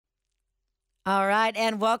All right,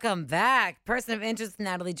 and welcome back. Person of interest,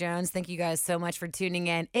 Natalie Jones. Thank you guys so much for tuning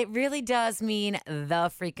in. It really does mean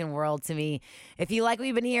the freaking world to me. If you like what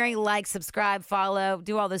you've been hearing, like, subscribe, follow,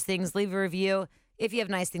 do all those things, leave a review if you have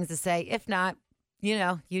nice things to say. If not, you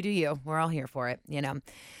do you. We're all here for it.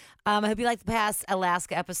 I hope you like the past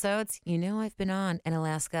Alaska episodes. I've been on an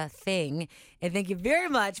Alaska thing. And thank you very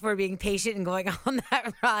much for being patient and going on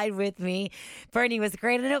that ride with me. Bernie was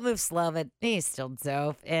great. I don't move slow, but he's still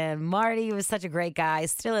dope. And Marty was such a great guy,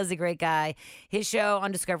 still is a great guy. His show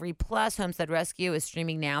on Discovery Plus, Homestead Rescue, is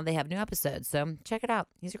streaming now. They have new episodes, so check it out.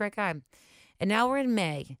 He's a great guy. And now we're in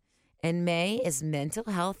May. And May is Mental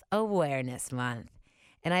Health Awareness Month.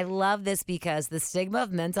 And I love this because the stigma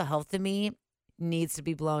of mental health to me needs to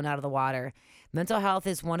be blown out of the water. Mental health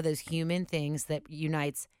is one of those human things that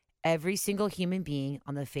unites every single human being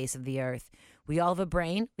on the face of the earth. We all have a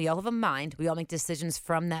brain. We all have a mind. We all make decisions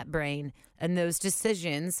from that brain. And those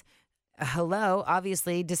decisions,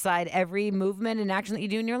 obviously, decide every movement and action that you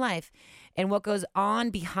do in your life. And what goes on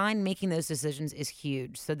behind making those decisions is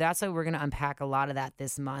huge. So that's why we're going to unpack a lot of that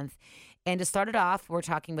this month. And to start it off, we're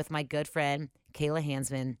talking with my good friend, Kayla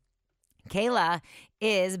Hansmann. Kayla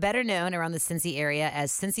is better known around the Cincy area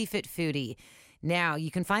as Cincy Fit Foodie. Now,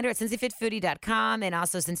 you can find her at cincyfitfoodie.com and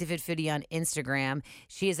also Cincy Fit Foodie on Instagram.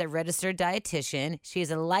 She is a registered dietitian. She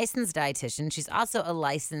is a licensed dietitian. She's also a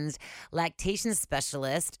licensed lactation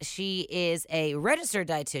specialist. She is a registered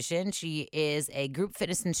dietitian. She is a group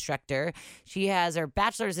fitness instructor. She has her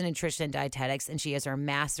bachelor's in nutrition and dietetics, and she has her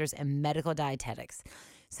master's in medical dietetics.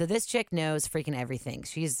 So this chick knows freaking everything.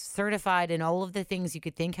 She's certified in all of the things you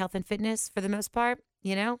could think health and fitness for the most part.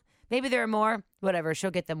 Maybe there are more, whatever.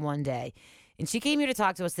 She'll get them one day. And she came here to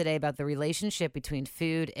talk to us today about the relationship between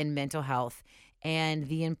food and mental health and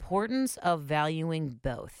the importance of valuing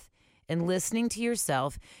both and listening to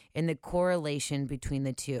yourself and the correlation between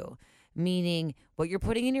the two. Meaning what you're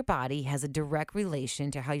putting in your body has a direct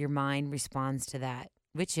relation to how your mind responds to that,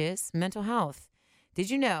 which is mental health. Did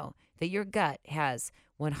you know that your gut has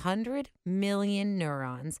 100 million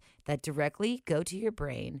neurons that directly go to your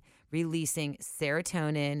brain, releasing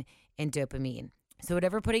serotonin and dopamine? So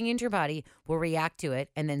whatever putting into your body will react to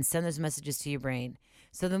it and then send those messages to your brain.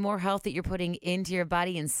 So the more health that you're putting into your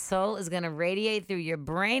body and soul is going to radiate through your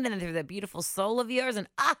brain and then through that beautiful soul of yours. And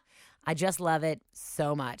I just love it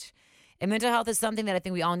so much. And mental health is something that I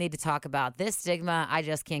think we all need to talk about. This stigma, I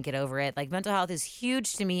just can't get over it. Like, mental health is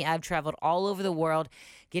huge to me. I've traveled all over the world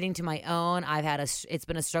getting to my own. It's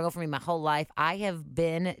been a struggle for me my whole life. I have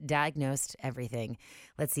been diagnosed everything.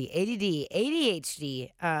 Let's see, ADD,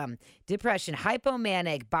 ADHD, depression,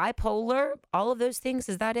 hypomanic, bipolar, all of those things.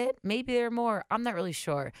 Is that it? Maybe there are more. I'm not really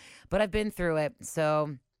sure, but I've been through it.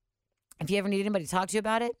 So if you ever need anybody to talk to you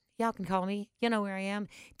about it, y'all can call me. You know where I am.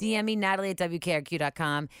 DM me, Natalie at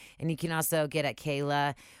WKRQ.com. And you can also get at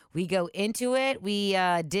Kayla. We go into it. We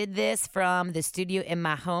did this from the studio in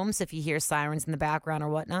my home. So if you hear sirens in the background or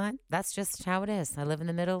whatnot, that's just how it is. I live in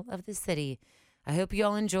the middle of the city. I hope you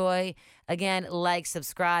all enjoy. Again, like,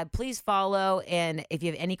 subscribe, please follow. And if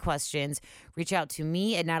you have any questions, reach out to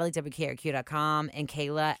me at NatalieWKRQ.com and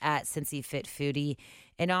Kayla at Cincy Fit Foodie.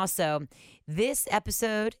 And also, this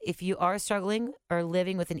episode, if you are struggling or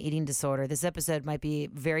living with an eating disorder, this episode might be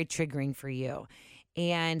very triggering for you.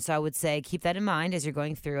 And so I would say keep that in mind as you're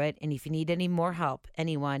going through it. And if you need any more help,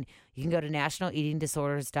 anyone, you can go to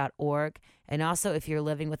nationaleatingdisorders.org. And also, if you're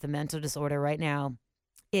living with a mental disorder right now,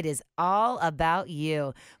 it is all about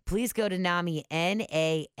you. Please go to NAMI,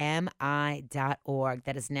 NAMI.org.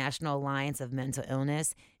 That is National Alliance of Mental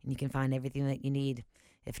Illness. And you can find everything that you need.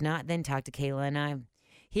 If not, then talk to Kayla and I.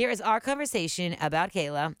 Here is our conversation about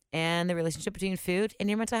Kayla and the relationship between food and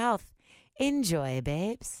your mental health. Enjoy,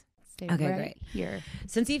 babes. Okay, great. Here.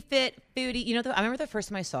 Cincy Fit Foodie. I remember the first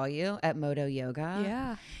time I saw you at Moto Yoga.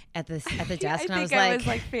 Yeah. At the desk. I think I was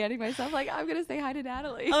like fanning myself, like, I'm going to say hi to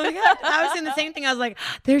Natalie. Oh my God. I was saying the same thing. I was like,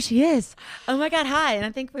 there she is. Oh my God, hi. And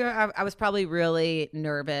I think I was probably really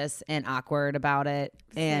nervous and awkward about it.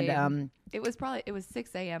 Same. And it was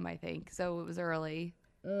 6 a.m. I think. So it was early.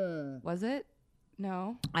 Was it?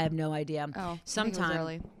 No. I have no idea. Oh, sometime I think it was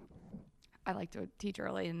early. I like to teach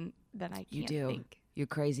early and then I can't think. You're a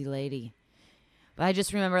crazy lady. But I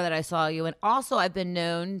just remember that I saw you. And also I've been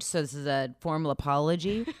known, so this is a formal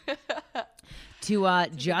apology, to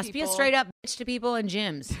just be a straight up bitch to people in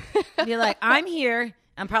gyms. Be like, I'm here.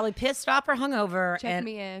 I'm probably pissed off or hungover. Check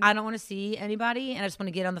me in. I don't want to see anybody. And I just want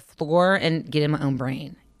to get on the floor and get in my own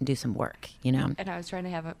brain and do some work, And I was trying to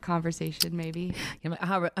have a conversation maybe. You're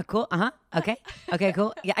like, cool. Okay. Okay,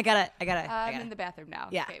 cool. Yeah, I got it. I'm in the bathroom now.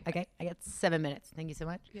 Yeah. Okay. I got 7 minutes. Thank you so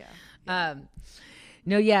much. Yeah.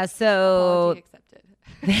 No, yeah. So Apology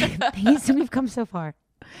accepted. we've come so far.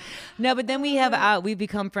 No, but then we've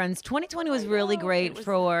become friends. 2020 was really great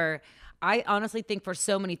for, I honestly think for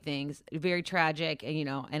so many things, very tragic,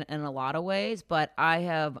 and in a lot of ways. But I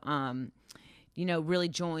have, really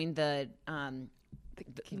joined the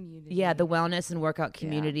community. Yeah, the wellness and workout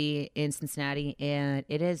community in Cincinnati, and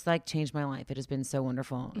it has like changed my life. It has been so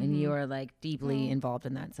wonderful, and you are like deeply involved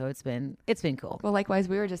in that, so it's been cool. Well, likewise,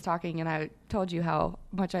 we were just talking, and I told you how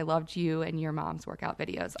much I loved you and your mom's workout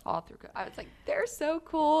videos all through. I was like, they're so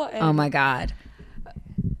cool. And Oh my God.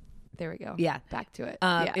 there we go. Yeah, back to it.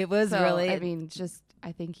 It was really. I mean, just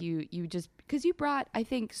I think you just because you brought I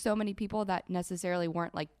think so many people that necessarily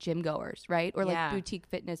weren't like gym goers, right? Or like boutique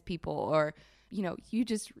fitness people, or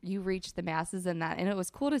you reached the masses in that, and it was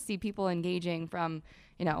cool to see people engaging from,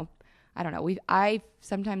 I don't know. I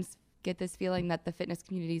sometimes get this feeling that the fitness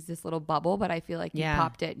community is this little bubble, but I feel like you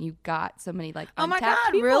popped it and you got so many like oh my untapped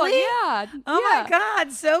God, people. really? Yeah. Oh my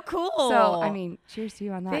God, so cool. So I mean, cheers to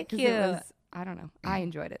you on that. Thank you. It was, I don't know. I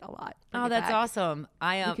enjoyed it a lot. Oh, that's awesome.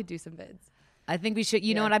 We could do some vids. I think we should.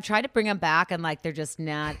 You know what? I've tried to bring them back, and like they're just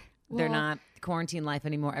not. They're not quarantine life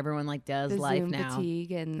anymore. Everyone like does life Zoom now.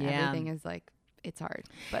 Fatigue and everything is like. It's hard,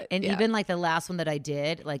 but even like the last one that I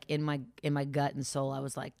did, like in my gut and soul, I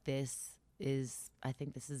was like, I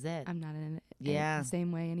think this is it. I'm not in it the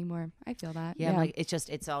same way anymore. I feel that. Yeah, I'm like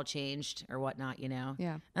it's all changed or whatnot, Yeah. I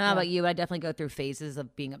don't know about you, but I definitely go through phases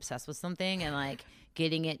of being obsessed with something and like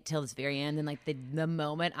getting it till this very end, and like the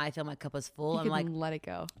moment I feel my cup is full, I'm like, let it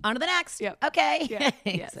go. On to the next. Yep. Okay. Yeah.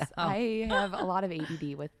 Yes. So. I have a lot of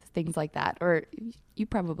ADD with things like that. Or you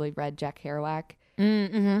probably read Jack Kerouac.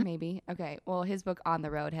 Mm-hmm. Maybe. Okay. Well, his book On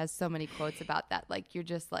the Road has so many quotes about that. Like you're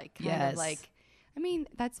just like kind of like, I mean,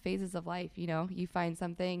 that's phases of life. You find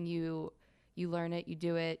something, you learn it, you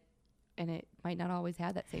do it, and it might not always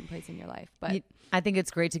have that same place in your life. But I think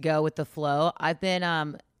it's great to go with the flow. I've been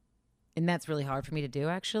and that's really hard for me to do,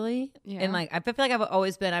 actually. Yeah. And like, I feel like I've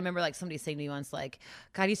always been, I remember like somebody saying to me once, like,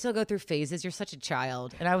 God, you still go through phases. You're such a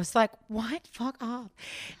child. And I was like, what? Fuck off.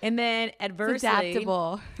 And then adversely. It's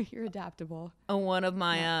adaptable. You're adaptable. One of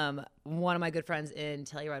my good friends in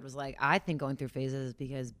Telluride was like, I think going through phases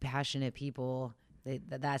because passionate people,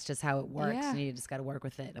 that's just how it works. Yeah. And you just got to work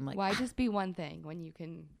with it. I'm like, why just be one thing when you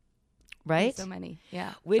can. Right. So many.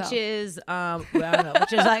 Yeah. Which is, I don't know,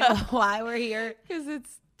 which is like why we're here. Because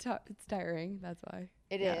it's tiring. That's why.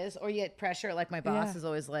 It is. Or you get pressure. Like my boss is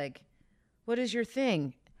always like, what is your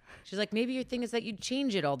thing? She's like, maybe your thing is that you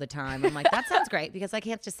change it all the time. I'm like, that sounds great because I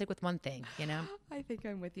can't just stick with one thing, I think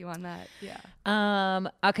I'm with you on that. Yeah.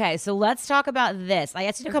 Okay, so let's talk about this. I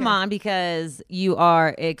asked you to come on because you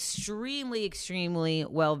are extremely, extremely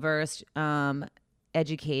well-versed,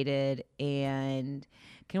 educated, and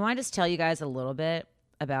can I just tell you guys a little bit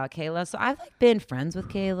about Kayla? So I've like been friends with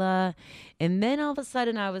Kayla, and then all of a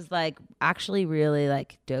sudden I was like actually really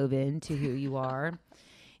like dove into who you are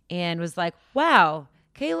and was like, wow,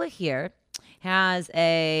 Kayla here has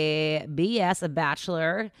a BS, a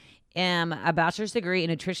bachelor's degree in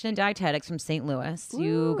nutrition and dietetics from St. Louis. Ooh.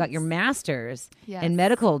 You got your master's in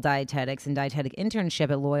medical dietetics and dietetic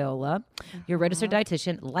internship at Loyola. You're a registered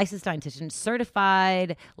dietitian, licensed dietitian,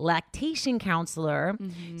 certified lactation counselor,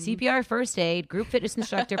 CPR first aid, group fitness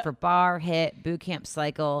instructor for bar, HIIT, boot camp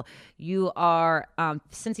cycle. You are,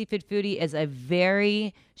 Cincy Fit Foodie is a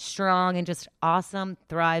very strong and just awesome,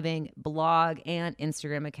 thriving blog and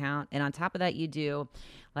Instagram account. And on top of that, you do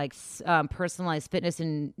like personalized fitness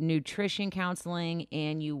and nutrition counseling,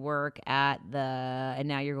 and you work at and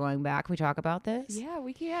now you're going back. Can we talk about this? Yeah,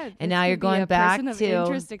 we can. And now you're going back to person of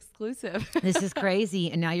interest exclusive. This is crazy.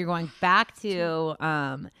 And now you're going back to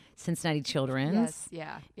Cincinnati Children's.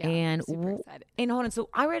 Yes, yeah. And super excited. And hold on. So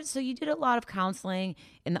I read. So you did a lot of counseling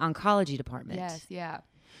in the oncology department. Yes, yeah.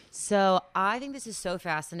 So I think this is so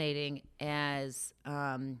fascinating. As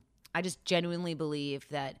I just genuinely believe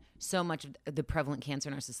that so much of the prevalent cancer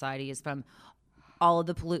in our society is from all of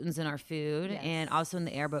the pollutants in our food and also in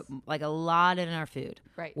the air, but like a lot in our food,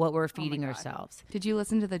 right? What we're feeding ourselves. Did you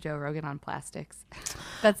listen to the Joe Rogan on plastics?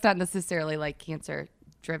 That's not necessarily like cancer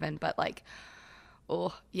driven, but like,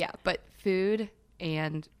 but food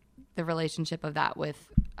and the relationship of that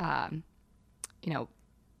with,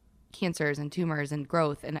 cancers and tumors and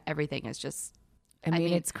growth and everything is just, I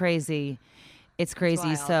mean it's crazy. It's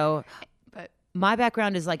crazy. So my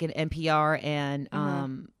background is like an NPR and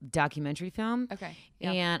documentary film. Okay.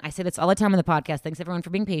 Yeah. And I say this all the time on the podcast. Thanks everyone for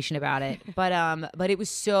being patient about it. But it was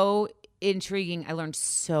so intriguing. I learned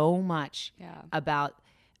so much about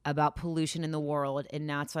pollution in the world, and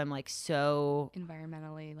that's why I'm like so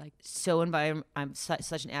environmentally I'm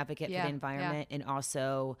such an advocate for the environment and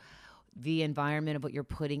also the environment of what you're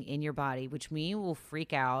putting in your body, which me will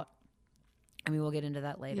freak out. I mean, we'll get into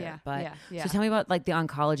that later. So tell me about like the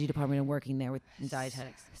oncology department and working there with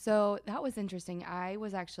dietetics. So that was interesting. That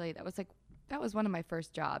was one of my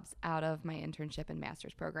first jobs out of my internship and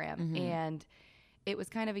master's program. And it was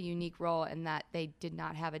kind of a unique role in that they did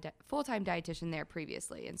not have a full-time dietitian there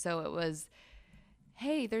previously. And so it was,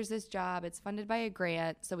 hey, there's this job. It's funded by a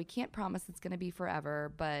grant, so we can't promise it's going to be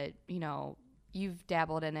forever. But, you know, you've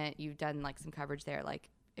dabbled in it. You've done like some coverage there. Like,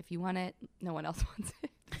 if you want it, no one else wants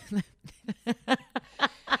it.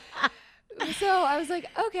 So I was like,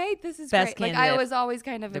 okay, this is Best great. candidate. Like I was always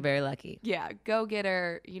kind of They're very lucky. Yeah, go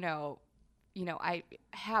getter. You know, I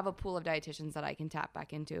have a pool of dietitians that I can tap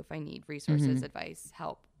back into if I need resources, advice,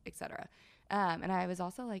 help, etc. And I was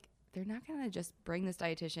also like, they're not going to just bring this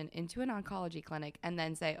dietitian into an oncology clinic and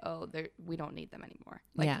then say, oh, we don't need them anymore.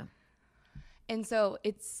 Like, yeah. And so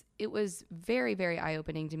it was very, very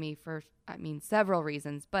eye-opening to me for, several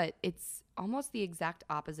reasons, but it's almost the exact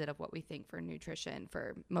opposite of what we think for nutrition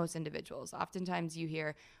for most individuals. Oftentimes you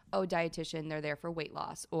hear, oh, dietitian, they're there for weight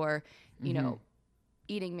loss or, you know,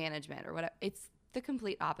 eating management or whatever. It's the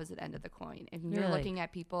complete opposite end of the coin. If you're looking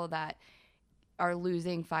at people that are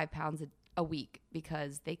losing 5 pounds a week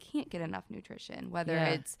because they can't get enough nutrition, whether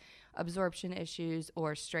it's absorption issues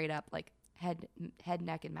or straight up like head,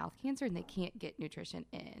 neck, and mouth cancer, and they can't get nutrition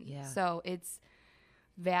in. Yeah. So it's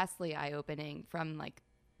vastly eye-opening from like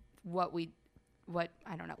what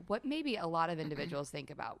maybe a lot of individuals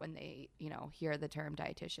think about when they, hear the term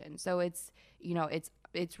dietitian. So it's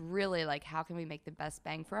really like, how can we make the best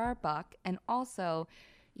bang for our buck? And also,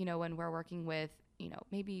 when we're working with,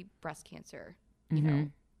 maybe breast cancer,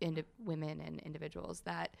 into women and individuals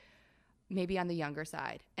that maybe on the younger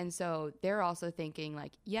side. And so they're also thinking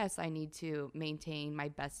like, yes, I need to maintain my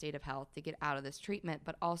best state of health to get out of this treatment,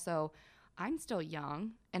 but also I'm still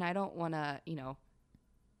young and I don't want to,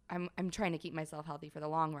 I'm trying to keep myself healthy for the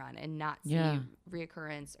long run and not see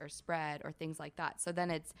reoccurrence or spread or things like that. So then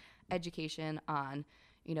it's education on,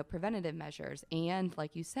 preventative measures. And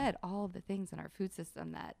like you said, all of the things in our food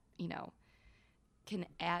system that, can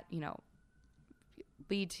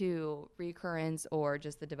lead to recurrence or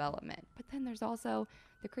just the development. But then there's also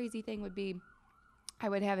the crazy thing would be I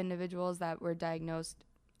would have individuals that were diagnosed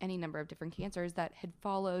any number of different cancers that had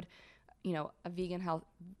followed,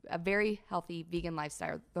 a very healthy vegan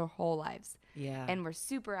lifestyle their whole lives. Yeah. And we're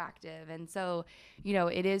super active. And so,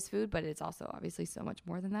 it is food, but it's also obviously so much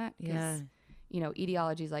more than that. Yeah.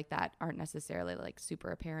 Etiologies like that aren't necessarily like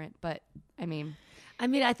super apparent, but I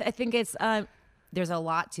think it's, there's a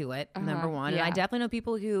lot to it, number one. And I definitely know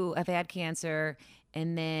people who have had cancer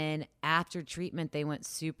and then after treatment, they went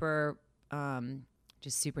super,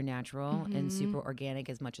 just super natural and super organic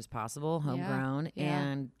as much as possible, homegrown,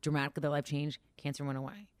 and dramatically their life changed. Cancer went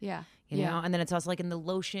away. Yeah. You know? And then it's also like in the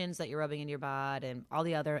lotions that you're rubbing into your body and all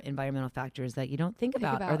the other environmental factors that you don't think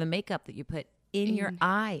about. Or the makeup that you put in your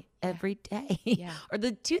eye every day. Yeah. Or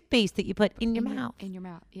the toothpaste that you put in your mouth. In your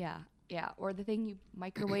mouth. Yeah. Yeah. Or the thing you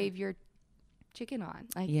microwave your chicken on.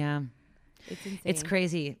 Like, it's insane. It's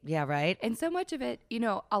crazy. Yeah, right? And so much of it,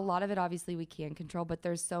 a lot of it obviously we can control, but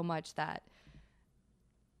there's so much that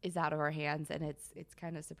is out of our hands, and it's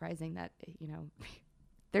kind of surprising that,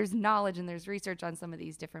 there's knowledge and there's research on some of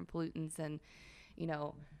these different pollutants and,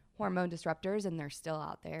 hormone disruptors, and they're still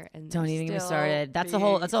out there. And don't even get me started. That's a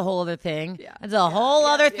whole other thing. Yeah. That's a whole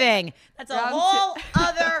other thing. That's a whole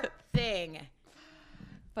other thing.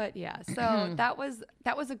 But yeah, so that was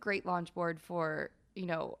a great launch board for,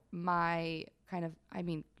 my kind of,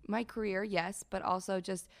 my career, yes, but also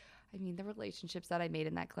just, the relationships that I made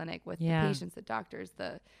in that clinic with the patients, the doctors,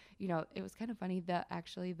 it was kind of funny that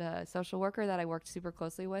actually the social worker that I worked super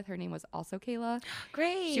closely with, her name was also Kayla.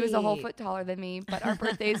 Great. She was a whole foot taller than me, but our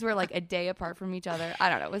birthdays were like a day apart from each other. I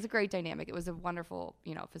don't know. It was a great dynamic. It was a wonderful,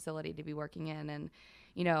 facility to be working in. And,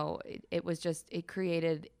 it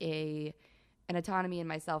created an autonomy in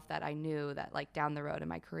myself that I knew that like down the road in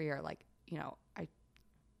my career, like, I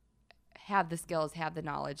have the skills, have the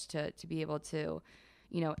knowledge to be able to,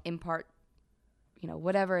 impart,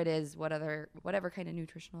 whatever it is, whatever kind of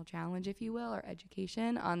nutritional challenge, if you will, or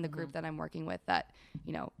education on the group that I'm working with that,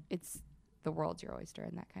 it's the world's your oyster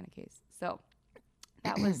in that kind of case. So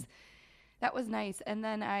that was nice. And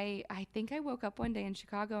then I think I woke up one day in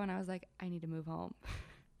Chicago and I was like, I need to move home.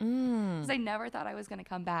 Because I never thought I was going to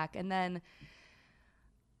come back. And then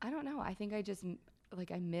I don't know. I think I just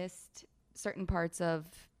I missed certain parts of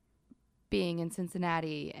being in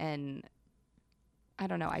Cincinnati, and I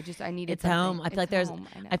don't know. I needed. It's home. I feel like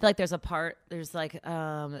there's a part. There's like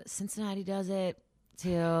Cincinnati does it.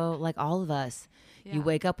 to like all of us. Yeah. You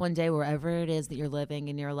wake up one day wherever it is that you're living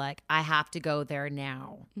and you're like, I have to go there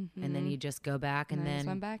now. And then you just go back and then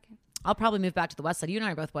swim back. I'll probably move back to the west side. You and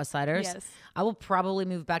I are both west siders. Yes. I will probably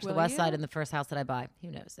move back to the west side in the first house that I buy.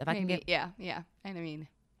 Who knows? If I can get Yeah. And I mean,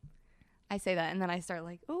 I say that and then I start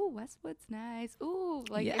like, oh, Westwood's nice. Ooh,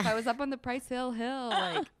 like if I was up on the Price Hill,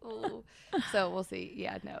 like, ooh. So we'll see.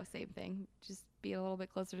 Yeah, no, same thing. Just be a little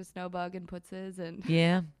bit closer to Snowbug and Putz's and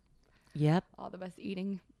all the best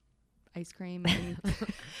eating ice cream and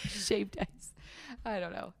shaved ice. I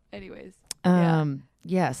don't know. Anyways.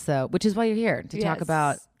 So which is why you're here to talk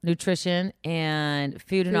about nutrition and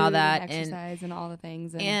food and all that and exercise and all the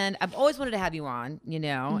things. And I've always wanted to have you on, you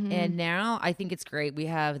know, and now I think it's great. We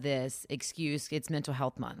have this excuse. It's Mental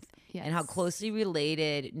Health Month and how closely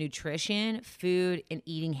related nutrition, food, and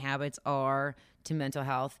eating habits are to mental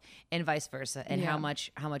health and vice versa, and how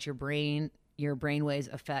much your brain waves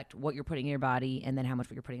affect what you're putting in your body and then how much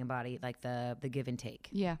what you're putting in your body, like the give and take.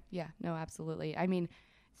 Yeah. No, absolutely. I mean,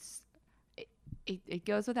 it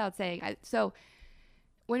goes without saying. So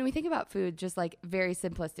when we think about food, just like very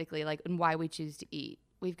simplistically, like and why we choose to eat,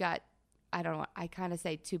 we've got, I don't know, I kind of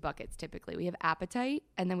say two buckets typically. We have appetite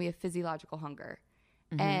and then we have physiological hunger.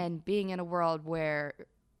 And being in a world where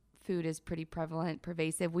food is pretty prevalent,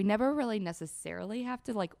 pervasive, we never really necessarily have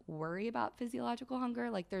to like worry about physiological hunger.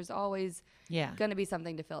 Like there's always going to be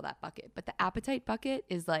something to fill that bucket. But the appetite bucket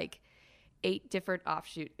is like 8 different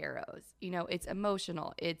offshoot arrows. You know, it's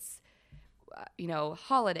emotional. It's,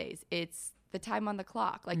 holidays. It's the time on the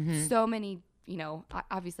clock. Like so many,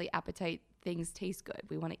 obviously appetite things taste good.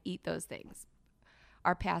 We want to eat those things.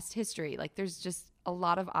 Our past history, like there's just a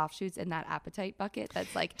lot of offshoots in that appetite bucket.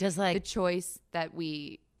 That's like the choice that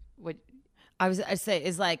we would. I'd say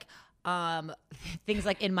is like things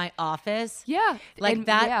like in my office. Yeah. Like and,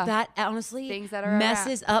 that honestly things that are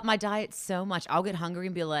messes up my diet so much. I'll get hungry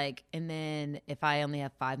and be like, and then if I only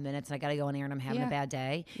have 5 minutes and I got to go in here and I'm having a bad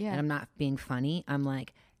day and I'm not being funny, I'm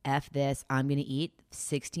like, F this, I'm going to eat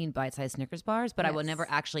 16 bite-sized Snickers bars, but I will never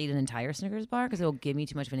actually eat an entire Snickers bar because it will give me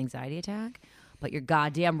too much of an anxiety attack. But you're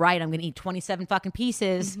goddamn right, I'm going to eat 27 fucking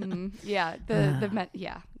pieces. Yeah.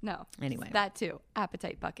 No. Anyway. That too.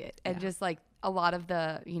 Appetite bucket. And just like a lot of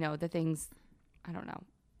the, the things, I don't know,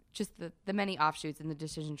 just the many offshoots in the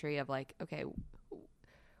decision tree of like, okay,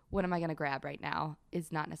 what am I going to grab right now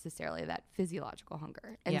is not necessarily that physiological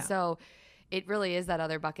hunger. And so it really is that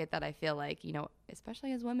other bucket that I feel like,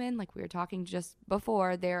 especially as women, like we were talking just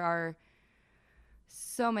before, there are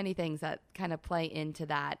so many things that kind of play into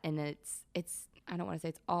that. And it's, I don't want to say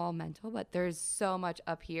it's all mental, but there's so much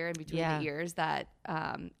up here in between the ears that,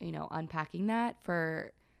 unpacking that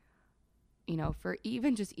for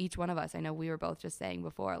even just each one of us. I know we were both just saying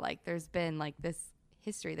before, like there's been like this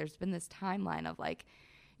history, there's been this timeline of like,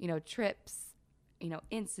 trips,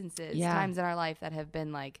 instances, times in our life that have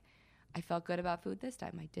been like, I felt good about food this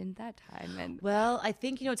time. I didn't that time. And well, I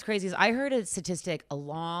think, what's crazy is I heard a statistic a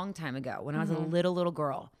long time ago when I was a little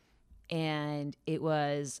girl. And it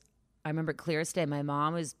was, I remember it clear as day. My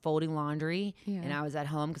mom was folding laundry and I was at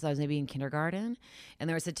home because I was maybe in kindergarten. And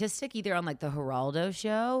there was a statistic either on like the Geraldo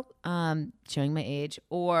show, showing my age,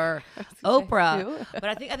 or Oprah. But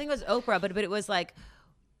I think it was Oprah. But it was like,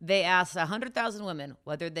 they asked 100,000 women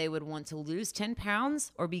whether they would want to lose 10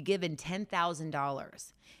 pounds or be given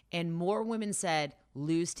 $10,000. And more women said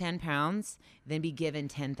lose 10 pounds than be given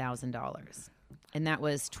 $10,000. And that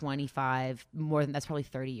was that's probably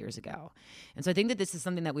 30 years ago. And so I think that this is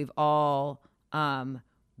something that we've all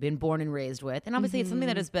been born and raised with. And obviously it's something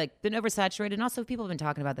that has been oversaturated. And also people have been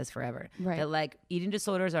talking about this forever. Right. That like eating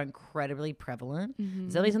disorders are incredibly prevalent. It's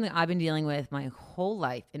definitely something I've been dealing with my whole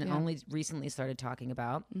life and only recently started talking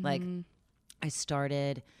about. Like I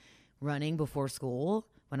started running before school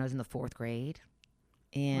when I was in the 4th grade.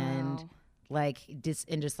 And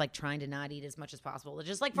just like trying to not eat as much as possible.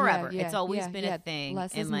 Just like forever. It's always been a thing.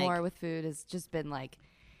 Less is more with food has just been like,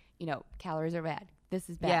 calories are bad. This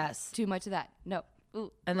is bad. Yes. Too much of that. No.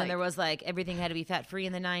 Ooh, and then there was like everything had to be fat free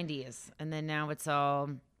in the 90s. And then now it's all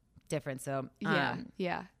different. So no,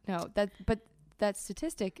 that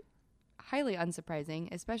statistic, highly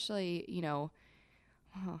unsurprising, especially,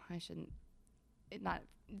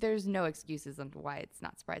 there's no excuses on why it's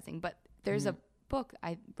not surprising, but there's a book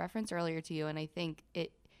I referenced earlier to you, and I think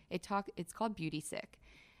it's called Beauty Sick,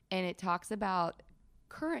 and it talks about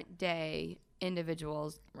current day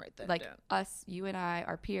individuals like us, you and I,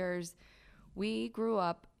 our peers. We grew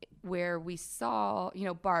up where we saw,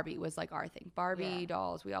 Barbie was like our thing. Barbie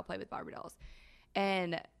dolls, we all played with Barbie dolls,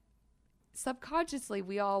 and subconsciously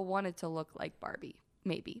we all wanted to look like Barbie,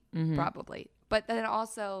 maybe, probably, but then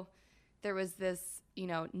also there was this,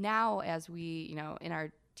 now as we, in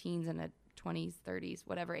our teens and 20s, 30s,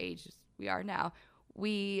 whatever age we are now,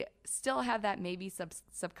 we still have that maybe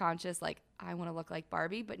subconscious, like, I want to look like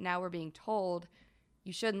Barbie, but now we're being told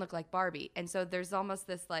you shouldn't look like Barbie. And so there's almost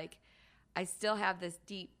this, like, I still have this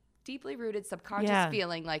deeply rooted subconscious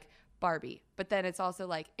feeling like Barbie. But then it's also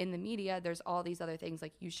like in the media, there's all these other things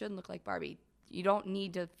like, you shouldn't look like Barbie. You don't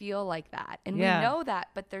need to feel like that. And we know that,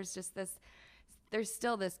 but there's just there's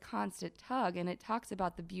still this constant tug. And it talks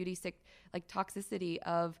about the toxicity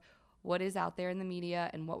of what is out there in the media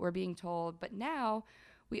and what we're being told. But now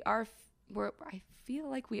I feel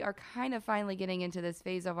like we are kind of finally getting into this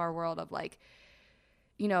phase of our world of like,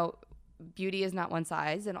 beauty is not one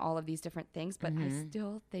size and all of these different things, but I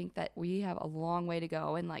still think that we have a long way to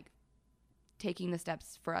go in like taking the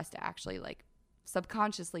steps for us to actually like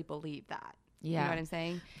subconsciously believe that. Yeah. You know what I'm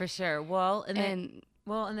saying? For sure. Well, and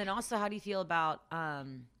then also, how do you feel about, I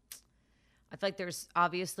feel like there's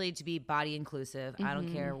obviously to be body inclusive. I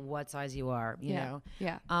don't care what size you are, you know?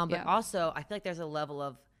 Yeah. But also I feel like there's a level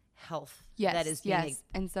of health that is being,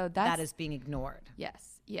 and so that is being ignored.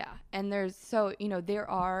 Yes. Yeah. And there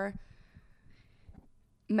are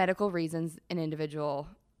medical reasons an individual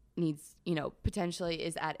needs, potentially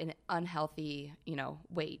is at an unhealthy,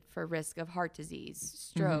 weight for risk of heart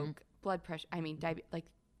disease, stroke, blood pressure. I mean, like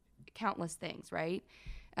countless things, right?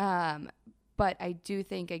 But I do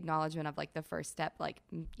think acknowledgement of like the first step, like,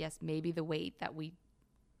 yes, maybe the weight that we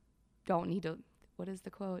don't need to, what is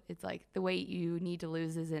the quote? It's like the weight you need to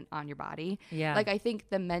lose isn't on your body. Yeah. Like I think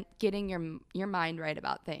getting your mind right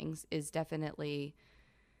about things is definitely,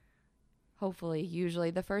 hopefully,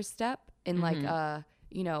 usually the first step in like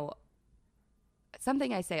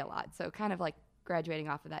something I say a lot. So kind of like graduating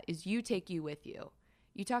off of that is you take you with you.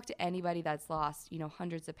 You talk to anybody that's lost,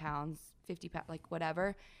 hundreds of pounds, 50 pounds, like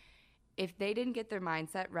whatever. If they didn't get their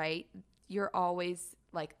mindset right, you're always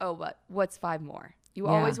like, oh, but what's 5 more? You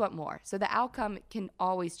always want more. So the outcome can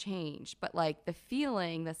always change. But like the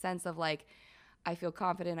feeling, the sense of like, I feel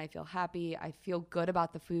confident, I feel happy, I feel good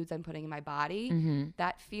about the foods I'm putting in my body,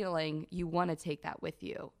 that feeling, you want to take that with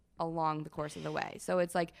you along the course of the way. So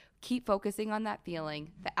it's like, keep focusing on that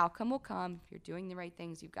feeling. The outcome will come. If you're doing the right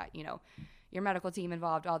things, you've got, your medical team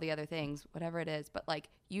involved, all the other things, whatever it is. But like,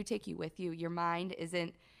 you take you with you. Your mind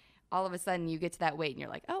isn't all of a sudden you get to that weight and you're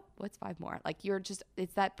like, oh, what's 5 more? Like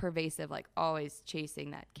it's that pervasive, like always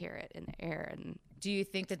chasing that carrot in the air. And do you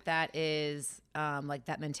think that is like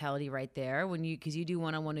that mentality right there because you do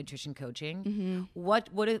one-on-one nutrition coaching? What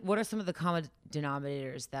are some of the common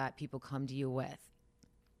denominators that people come to you with?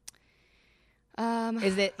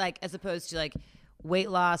 Is it like, as opposed to like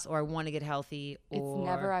weight loss or I want to get healthy? Or it's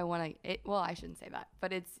never I want to. Well, I shouldn't say that,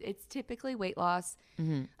 but it's typically weight loss.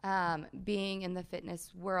 Being in the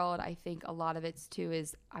fitness world, I think a lot of it's too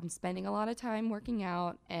is I'm spending a lot of time working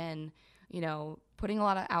out and putting a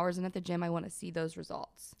lot of hours in at the gym. I want to see those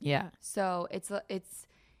results. Yeah. So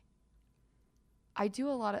I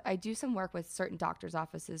do some work with certain doctors'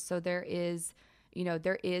 offices. So there is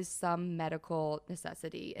some medical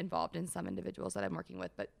necessity involved in some individuals that I'm working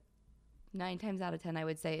with, but 9 times out of 10, I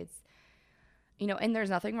would say it's, and there's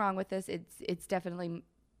nothing wrong with this. It's definitely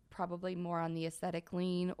probably more on the aesthetic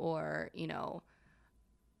lean or,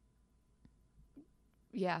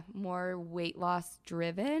 more weight loss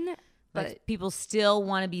driven. But people still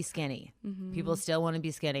want to be skinny. People still want to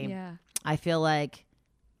be skinny. Yeah. I feel like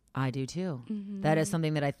I do too. That is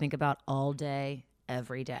something that I think about all day,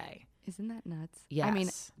 every day. Isn't that nuts? Yes. I mean,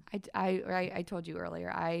 I told you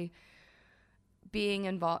earlier, being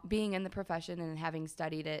in the profession and having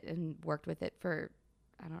studied it and worked with it for,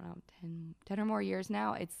 I don't know, 10 or more years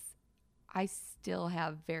now, I still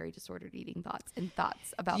have very disordered eating thoughts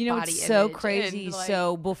about body image. It's so crazy.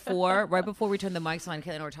 So right before we turned the mics on,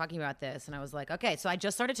 Kayla and I were talking about this, and I was like, okay, so I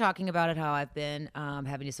just started talking about it, how I've been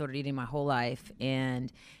having disordered eating my whole life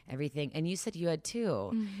and everything. And you said you had too.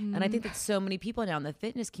 And I think that so many people now in the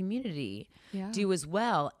fitness community do as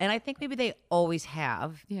well. And I think maybe they always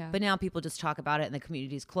have, but now people just talk about it and the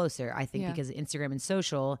community is closer, I think, because of Instagram and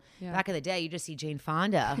social. Back in the day, you just see Jane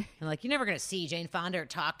Fonda. And like, you're never going to see Jane Fonda or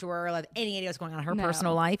talk to her or have any idea what's going on in her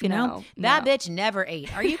personal life, That bitch never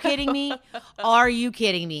ate. Are you kidding me? Are you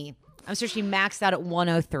kidding me? I'm sure she maxed out at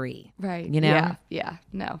 103. Right. Yeah.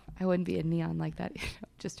 No, I wouldn't be a neon like that.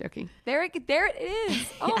 Just joking. There it is.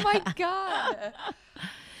 Oh my God.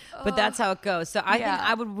 But that's how it goes. So I think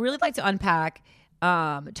I would really like to unpack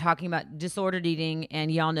talking about disordered eating,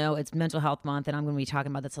 and y'all know it's Mental Health Month, and I'm going to be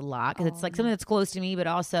talking about this a lot because it's like something that's close to me, but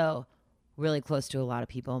also really close to a lot of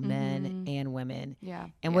people, men and women. Yeah.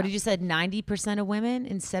 And what did you say? 90% of women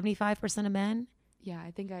and 75% of men? Yeah,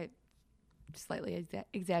 I think slightly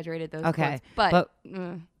exaggerated those Okay. quotes,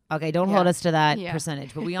 but okay, don't hold us to that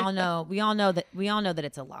percentage, but we all know that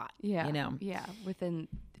it's a lot. Yeah. You know? Yeah. Within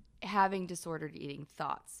having disordered eating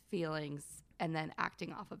thoughts, feelings, and then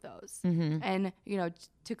acting off of those. Mm-hmm. And, you know,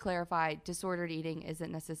 to clarify, disordered eating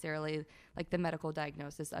isn't necessarily like the medical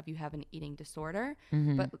diagnosis of you have an eating disorder,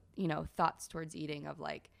 Mm-hmm. but, you know, thoughts towards eating of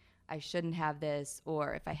like, I shouldn't have this,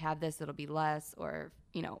 or if I have this, it'll be less, or,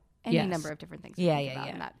 you know, any number of different things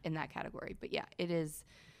in that category. But yeah, it is.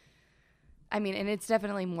 I mean, and it's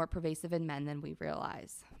definitely more pervasive in men than we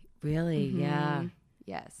realize. Really? Mm-hmm. Yeah.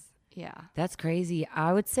 Yes. Yeah. That's crazy.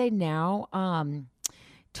 I would say now,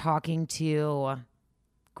 talking to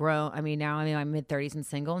now I'm mid-30s and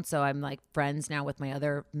single, and so I'm like friends now with my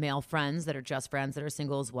other male friends that are just friends that are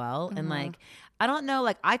single as well. Mm-hmm. And like, I don't know,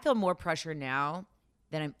 like I feel more pressure now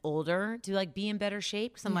that I'm older to like be in better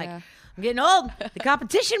shape, because I'm like, I'm getting old. The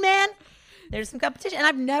competition, man. There's some competition, and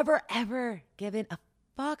I've never ever given a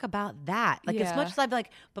fuck about that. Like as much as I've like,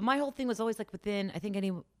 but my whole thing was always like within. I think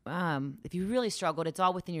if you really struggled, it's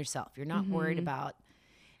all within yourself. You're not worried about.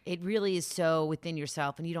 It really is so within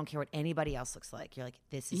yourself, and you don't care what anybody else looks like. You're like,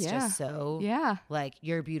 this is just so like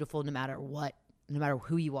you're beautiful no matter what, no matter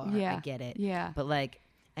who you are. I get it. Yeah. But like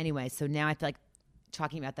anyway, so now I feel like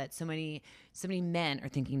talking about that, so many men are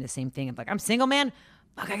thinking the same thing of like, I'm single, man.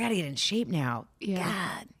 Fuck, I gotta get in shape now. Yeah.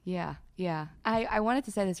 God. Yeah. Yeah. I wanted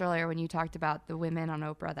to say this earlier when you talked about the women on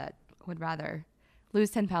Oprah that would rather lose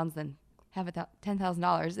 10 pounds than have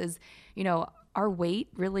 $10,000 is, you know, our weight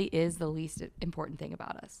really is the least important thing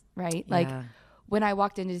about us, right? Like when I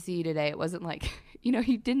walked in to see you today, it wasn't like, you know,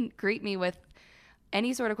 you didn't greet me with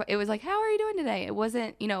any sort of, it was like, how are you doing today? It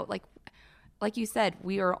wasn't, you know, like you said,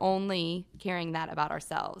 we are only caring that about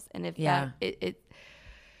ourselves. And if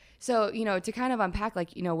so, you know, to kind of unpack,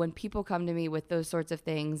 like, you know, when people come to me with those sorts of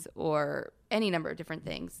things or any number of different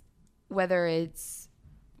things, whether it's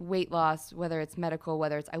weight loss, whether it's medical,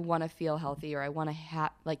 whether it's I want to feel healthy or I want to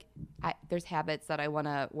have, like, there's habits that I want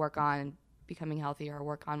to work on becoming healthier or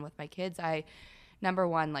work on with my kids. Number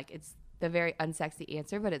one, like, it's the very unsexy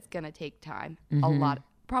answer, but it's going to take time, a lot,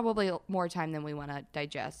 probably more time than we want to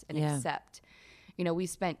digest and accept. You know, we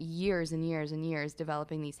spent years and years and years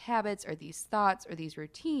developing these habits or these thoughts or these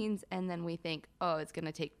routines, and then we think, oh, it's going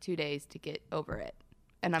to take 2 days to get over it,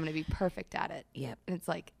 and I'm going to be perfect at it. Yep. And it's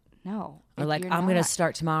like, no. Or like, I'm going to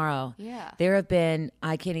start tomorrow. Yeah. There have been,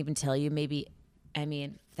 I can't even tell you,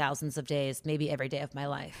 thousands of days, maybe every day of my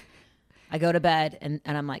life. I go to bed and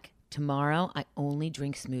I'm like, tomorrow I only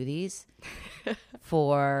drink smoothies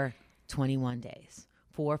for 21 days.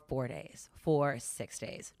 For 4 days, for 6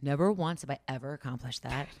 days. Never once have I ever accomplished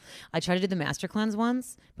that. I tried to do the Master Cleanse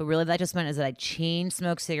once, but really that just meant is that I chain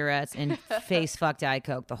smoked cigarettes and face fucked Diet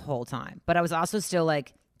Coke the whole time. But I was also still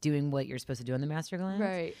like doing what you're supposed to do in the Master Cleanse.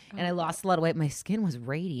 Right. And I lost a lot of weight. My skin was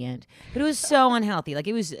radiant, but it was so unhealthy. Like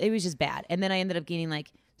it was just bad. And then I ended up gaining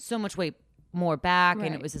like so much weight more back. Right.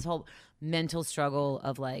 And it was this whole mental struggle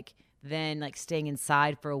of like, then like staying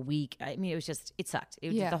inside for a week. I mean, it sucked.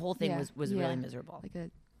 The whole thing was really miserable. Like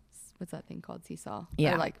what's that thing called? Seesaw.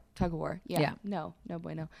 Yeah. Or like tug of war. Yeah. No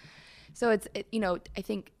bueno. So you know, I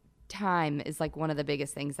think time is like one of the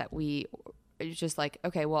biggest things that it's just like,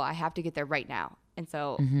 okay, well, I have to get there right now. And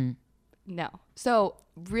so no. So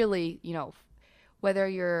really, you know, whether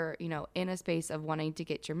you're, you know, in a space of wanting to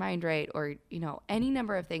get your mind right or, you know, any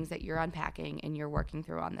number of things that you're unpacking and you're working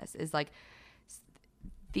through on this is like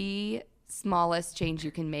the smallest change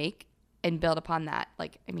you can make and build upon that.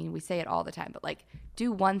 Like, I mean, we say it all the time, but like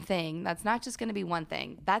do one thing. That's not just going to be one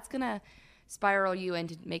thing. That's going to spiral you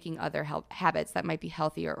into making other habits that might be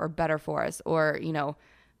healthier or better for us or, you know,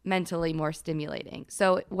 mentally more stimulating.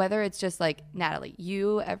 So whether it's just like, Natalie,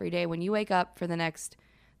 you every day when you wake up for the next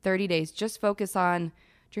 30 days, just focus on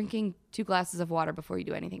drinking 2 glasses of water before you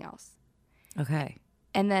do anything else. Okay.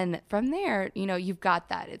 And then from there, you know, you've got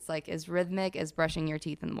that. It's like as rhythmic as brushing your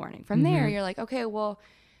teeth in the morning. From there, you're like, okay, well,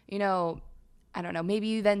 you know, I don't know. Maybe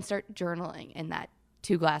you then start journaling in that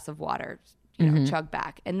 2 glass of water, you know, chug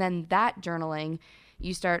back. And then that journaling,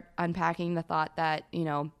 you start unpacking the thought that, you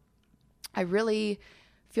know, I really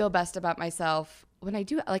feel best about myself when I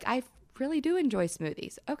do, like, I really do enjoy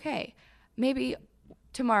smoothies. Okay, maybe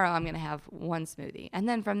tomorrow I'm going to have 1 smoothie. And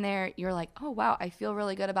then from there, you're like, oh, wow, I feel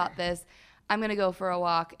really good about this. I'm going to go for a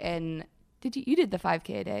walk. And you did the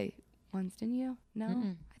 5K a day once, didn't you? No?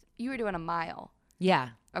 Mm-mm. You were doing a mile. Yeah.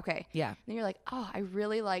 Okay. Yeah. Then you're like, oh, I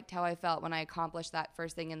really liked how I felt when I accomplished that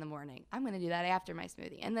first thing in the morning. I'm going to do that after my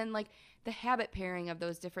smoothie. And then like the habit pairing of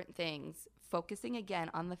those different things, focusing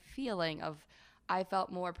again on the feeling of I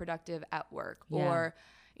felt more productive at work or,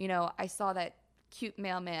 you know, I saw that cute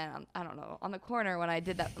mailman on, I don't know, on the corner when I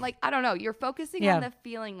did that. Like, I don't know. You're focusing on the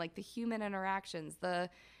feeling, like the human interactions, the,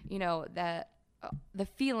 you know, the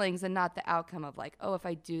feelings and not the outcome of like, oh, if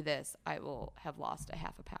I do this, I will have lost a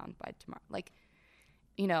half a pound by tomorrow. Like,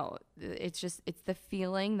 you know, it's the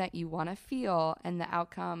feeling that you want to feel, and the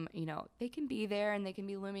outcome, you know, they can be there and they can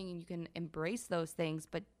be looming and you can embrace those things,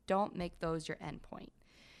 but don't make those your end point.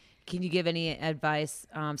 Can you give any advice,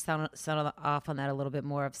 sound off on that a little bit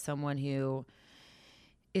more, of someone who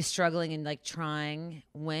is struggling and like trying?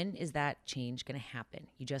 When is that change going to happen?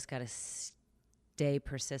 You just got to stay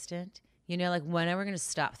persistent. You know, like, when are we going to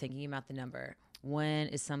stop thinking about the number? When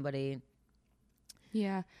is somebody?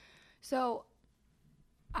 Yeah. So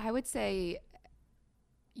I would say,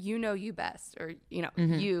 you know you best, or, you know,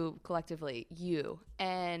 you collectively, you.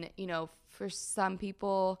 And, you know, for some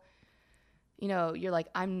people, you know, you're like,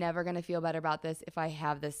 I'm never going to feel better about this if I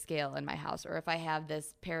have this scale in my house, or if I have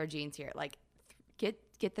this pair of jeans here. Like,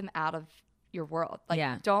 get them out of your world.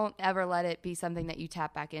 Like, don't ever let it be something that you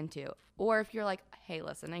tap back into. Or if you're like, hey,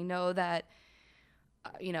 listen, I know that,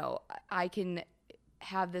 you know, I can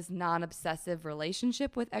have this non-obsessive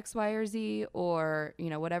relationship with X, Y, or Z, or,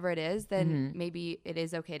 you know, whatever it is, then maybe it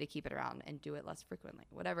is okay to keep it around and do it less frequently,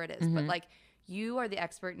 whatever it is. But like, you are the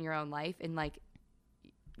expert in your own life, and like,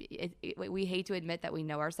 we hate to admit that we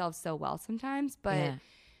know ourselves so well sometimes, but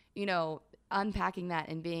you know, unpacking that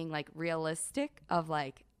and being like realistic of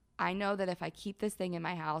like, I know that if I keep this thing in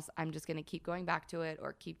my house, I'm just going to keep going back to it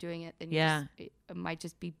or keep doing it. And it might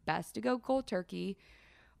just be best to go cold turkey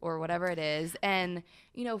or whatever it is. And,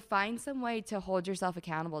 you know, find some way to hold yourself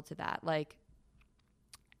accountable to that. Like,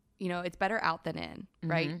 you know, it's better out than in,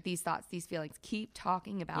 right? These thoughts, these feelings, keep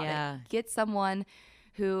talking about it. Get someone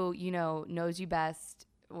who, you know, knows you best,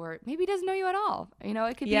 or maybe doesn't know you at all. You know,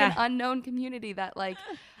 it could be an unknown community that like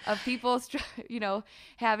of people, you know,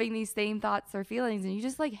 having these same thoughts or feelings, and you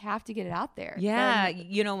just like have to get it out there. Yeah.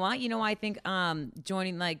 You know what? You know, I think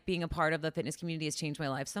joining, like, being a part of the fitness community has changed my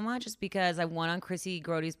life so much, just because I went on Chrissy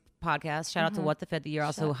Grody's podcast. Shout out to What the Fit that you're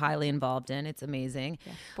also highly involved in. It's amazing.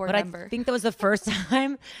 Yeah, but member. I think that was the first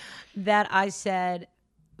time that I said,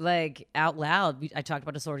 like, out loud, I talked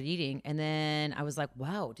about disordered eating, and then I was like,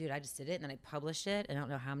 wow, dude, I just did it, and then I published it, and I don't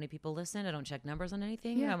know how many people listened. I don't check numbers on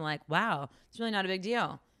anything. And I'm like, wow, it's really not a big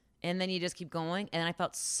deal. And then you just keep going, and I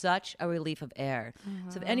felt such a relief of air.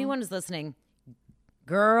 So if anyone is listening,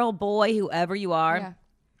 girl, boy, whoever you are,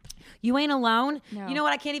 you ain't alone. No. You know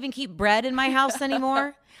what? I can't even keep bread in my house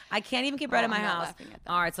anymore. I can't even keep bread in my house.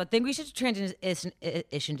 All right, so I think we should transition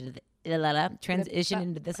into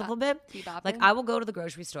this a little bit. Like, I will go to the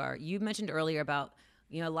grocery store. You mentioned earlier about,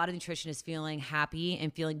 you know, a lot of nutritionists feeling happy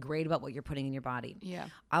and feeling great about what you're putting in your body. Yeah.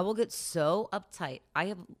 I will get so uptight.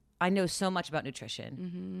 I know so much about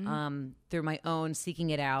nutrition through my own seeking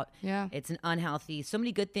it out. Yeah. It's an unhealthy, so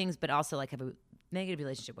many good things, but also like have a negative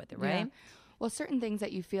relationship with it, right? Yeah. Well, certain things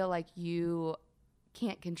that you feel like you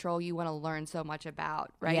can't control, you want to learn so much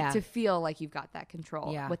about, right? Yeah. To feel like you've got that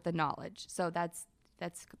control with the knowledge. So that's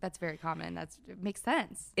very common. It makes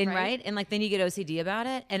sense. And right? And like, then you get OCD about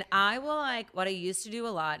it. And I will, like, what I used to do a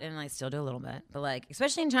lot, and I still do a little bit, but like,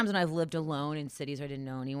 especially in times when I've lived alone in cities where I didn't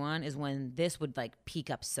know anyone, is when this would like peak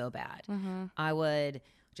up so bad. I would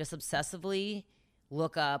just obsessively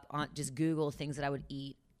look up on, just Google things that I would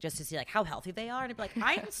eat just to see like how healthy they are. And I'd be like,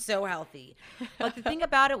 I'm so healthy. But the thing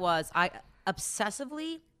about it was, I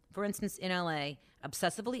obsessively, for instance, in LA,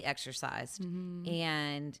 obsessively exercised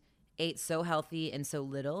and ate so healthy and so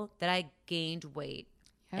little that I gained weight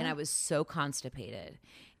and I was so constipated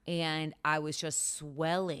and I was just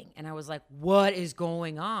swelling and I was like, what is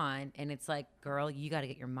going on? And it's like, girl, you got to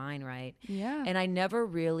get your mind right. Yeah. And I never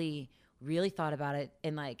really thought about it.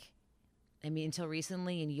 And like, I mean, until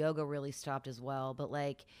recently, and yoga really stopped as well. But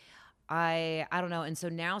like, I don't know. And so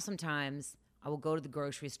now sometimes I will go to the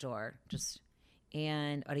grocery store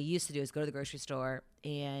and what I used to do is go to the grocery store,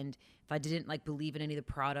 and if I didn't like believe in any of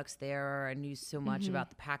the products there, or I knew so much about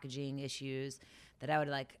the packaging issues, that I would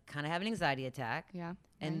like kind of have an anxiety attack. Yeah.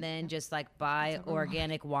 And then just like buy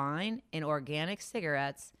organic wine and organic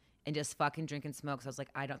cigarettes and just fucking drink and smoke. So I was like,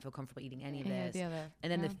 I don't feel comfortable eating any of this.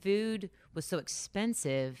 And then the food was so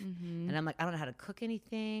expensive, and I'm like, I don't know how to cook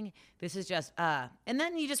anything. This is just and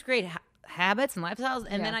then you just create habits and lifestyles,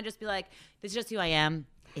 and then I just be like, this is just who I am.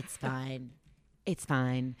 It's fine. It's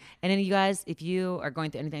fine. And then you guys, if you are going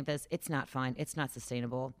through anything like this, it's not fine. It's not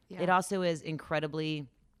sustainable. Yeah. It also is incredibly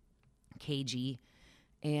cagey,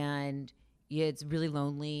 and it's really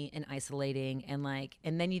lonely and isolating, and like,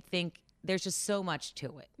 and then you think there's just so much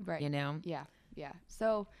to it, right? You know? Yeah. Yeah.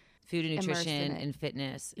 So food and nutrition and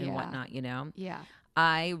fitness and whatnot, you know? Yeah.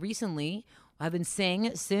 I recently I've been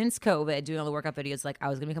saying since COVID, doing all the workout videos, like I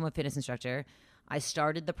was going to become a fitness instructor. I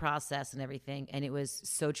started the process and everything, and it was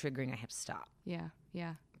so triggering. I have to stop. Yeah.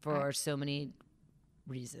 Yeah. For so many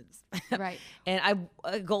reasons. Right. And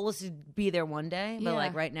a goal is to be there one day, but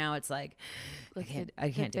like right now it's like, I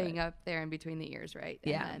can't do it. Up there in between the ears, right?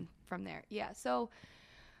 Yeah. And then from there. Yeah. So,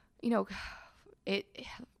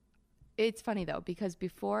 it's funny though, because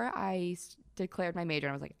before I declared my major,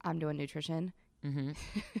 I was like, I'm doing nutrition. Mm-hmm.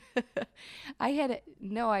 I had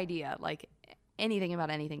no idea like anything about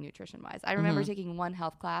anything nutrition wise. I remember taking one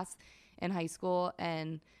health class in high school,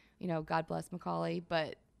 and God bless Macaulay,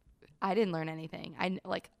 but I didn't learn anything.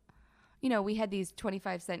 We had these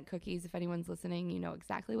 25-cent cookies. If anyone's listening, you know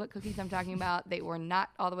exactly what cookies I'm talking about. They were not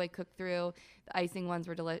all the way cooked through. The icing ones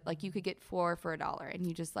were like you could get 4 for $1, and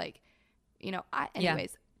you just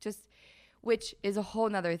just which is a whole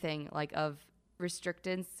nother thing like of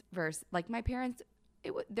restrictance versus like my parents.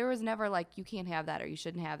 There was never like you can't have that or you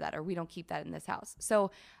shouldn't have that or we don't keep that in this house. So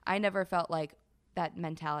I never felt like that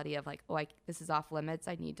mentality of like, this is off limits.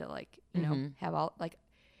 I need to like have all like.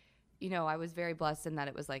 I was very blessed in that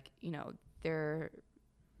it was like, there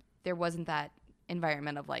wasn't that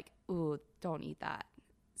environment of like, ooh, don't eat that.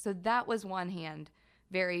 So that was one hand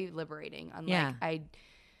very liberating. Unlike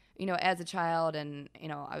as a child and,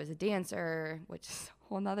 I was a dancer, which is a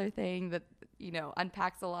whole nother thing that,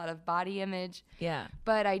 unpacks a lot of body image. Yeah.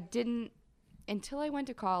 But I didn't until I went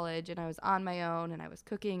to college and I was on my own and I was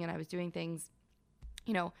cooking and I was doing things,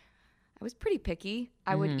 I was pretty picky.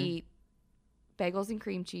 I would eat bagels and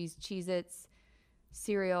cream cheese, Cheez-Its,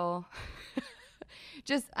 cereal.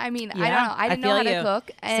 I don't know. I didn't know how to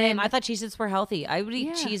cook. And same. I thought Cheez-Its were healthy. I would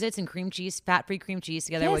eat Cheez-Its and cream cheese, fat-free cream cheese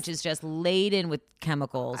together, which is just laden with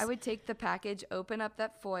chemicals. I would take the package, open up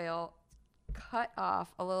that foil, cut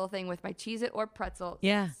off a little thing with my Cheez-It or pretzel.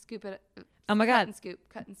 Yeah. Scoop it. Oh, my God.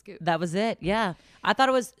 Cut and scoop. That was it. Yeah. I thought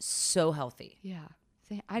it was so healthy. Yeah.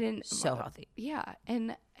 I didn't. So healthy. Yeah.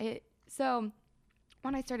 And so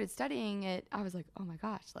when I started studying it, I was like, oh my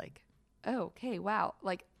gosh, like, oh, okay, wow.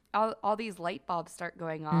 Like all these light bulbs start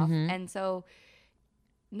going off. And so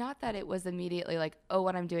not that it was immediately like, oh,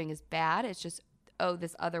 what I'm doing is bad. It's just, oh,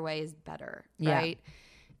 this other way is better. Right.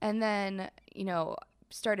 And then,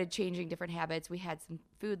 started changing different habits. We had some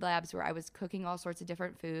food labs where I was cooking all sorts of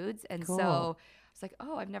different foods. And so I was like,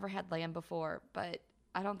 oh, I've never had lamb before, but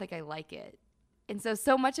I don't think I like it. And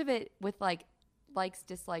so much of it with like likes,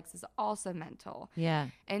 dislikes is also mental. Yeah.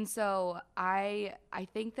 And so I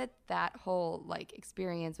think that whole like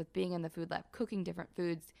experience with being in the food lab, cooking different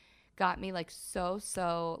foods got me like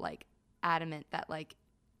so like adamant that like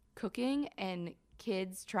cooking and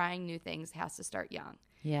kids trying new things has to start young.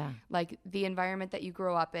 Yeah. Like the environment that you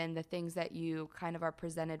grow up in, the things that you kind of are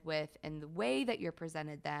presented with and the way that you're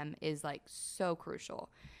presented them is like so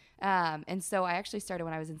crucial. And so I actually started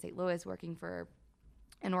when I was in St. Louis working for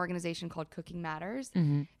an organization called Cooking Matters.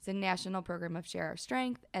 It's a national program of Share Our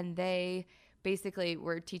Strength, and they basically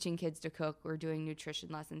were teaching kids to cook. We're doing nutrition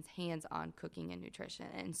lessons, hands-on cooking and nutrition.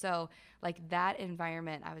 And so like that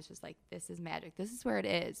environment, I was just like, this is magic. This is where it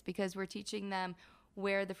is, because we're teaching them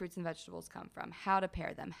where the fruits and vegetables come from, how to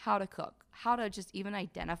pair them, how to cook, how to just even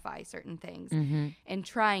identify certain things and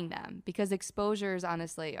trying them, because exposures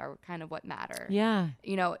honestly are kind of what matter. Yeah.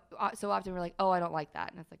 So often we're like, oh, I don't like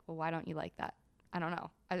that. And it's like, well, why don't you like that? I don't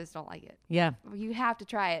know. I just don't like it. Yeah. You have to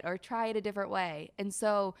try it or try it a different way. And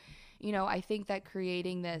so, I think that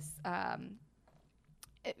creating this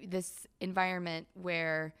this environment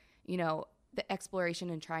where, the exploration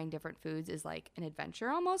and trying different foods is like an adventure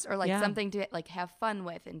almost, or like something to like have fun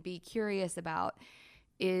with and be curious about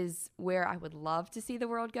is where I would love to see the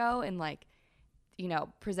world go, and like,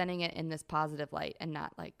 presenting it in this positive light and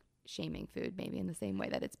not like shaming food maybe in the same way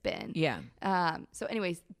that it's been. Yeah. So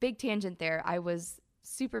anyways, big tangent there. I was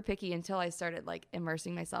super picky until I started like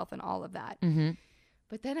immersing myself in all of that.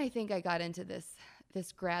 But then I think I got into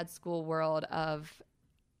this grad school world of,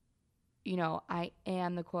 I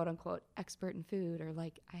am the quote unquote expert in food, or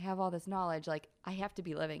like I have all this knowledge, like I have to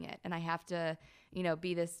be living it and I have to,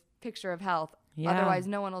 be this picture of health. Yeah. Otherwise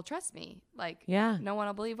no one will trust me. Like no one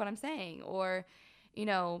will believe what I'm saying, or,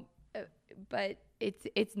 but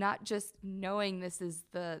it's not just knowing this is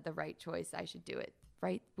the right choice. I should do it.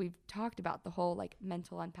 Right. We've talked about the whole like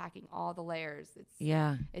mental unpacking, all the layers.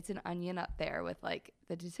 It's an onion up there with like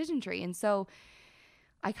the decision tree. And so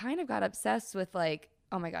I kind of got obsessed with like,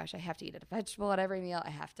 oh my gosh, I have to eat a vegetable at every meal. I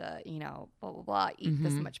have to, blah, blah, blah, eat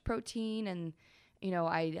this much protein. And,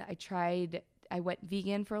 I went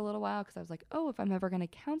vegan for a little while because I was like, oh, if I'm ever going to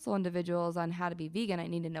counsel individuals on how to be vegan, I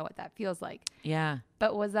need to know what that feels like. Yeah.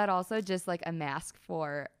 But was that also just like a mask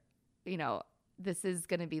for, this is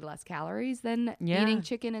going to be less calories than eating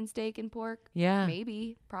chicken and steak and pork. Yeah.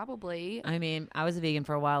 Maybe, probably. I mean, I was a vegan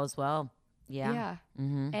for a while as well. Yeah. Yeah.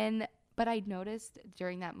 Mm-hmm. But I noticed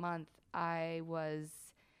during that month, I was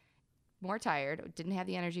more tired, didn't have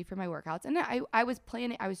the energy for my workouts. And I was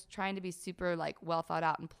planning, I was trying to be super like well thought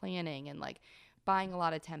out and planning and like buying a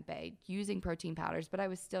lot of tempeh, using protein powders, but I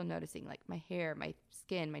was still noticing like my hair, my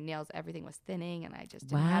skin, my nails, everything was thinning, and I just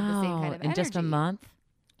didn't have the same kind of energy. In just a month?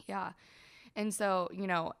 Yeah. And so,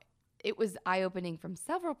 it was eye-opening from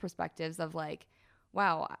several perspectives of like,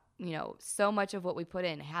 wow, so much of what we put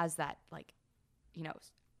in has that like,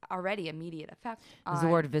 already immediate effect. Is the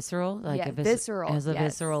word visceral? Like visceral. It has a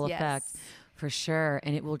visceral effect. For sure.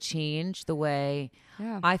 And it will change the way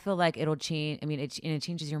I feel like it'll change. I mean, it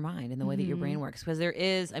changes your mind and the way that your brain works. Because there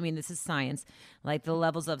is, this is science, like the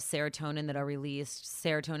levels of serotonin that are released,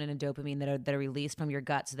 serotonin and dopamine that are released from your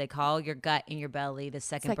gut. So they call your gut and your belly the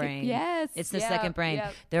second brain. Yes. It's the second brain.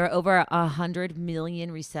 Yep. There are over 100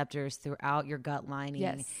 million receptors throughout your gut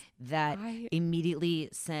lining that immediately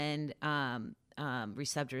send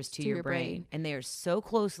receptors to your brain. And they are so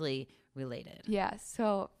closely related. Yeah.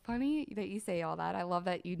 So funny that you say all that. I love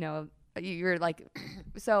that you're like,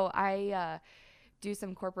 so I do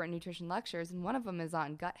some corporate nutrition lectures, and one of them is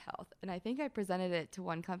on gut health. And I think I presented it to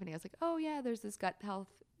one company. I was like, oh yeah, there's this gut health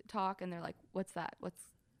talk. And they're like, what's that?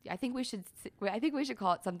 I think we should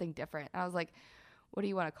call it something different. And I was like, what do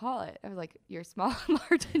you want to call it? I was like, your small and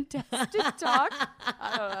large intestine talk.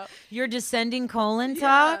 I don't know. Your descending colon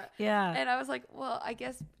talk? Yeah. And I was like, well, I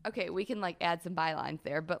guess, okay, we can like add some bylines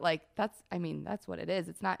there, but like, that's what it is.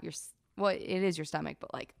 It's not it is your stomach,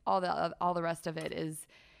 but like all the rest of it is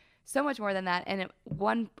so much more than that. And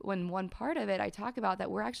one part of it, I talk about that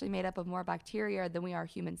we're actually made up of more bacteria than we are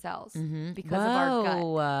human cells because of our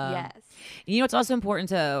gut. Yes. What's also important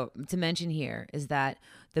to mention here is that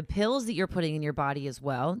the pills that you're putting in your body as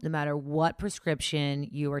well, no matter what prescription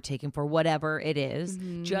you are taking for whatever it is,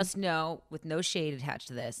 just know, with no shade attached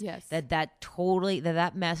to this,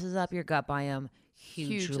 that messes up your gut biome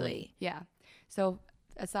hugely. Yeah. So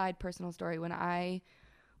personal story, when I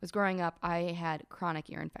was growing up, I had chronic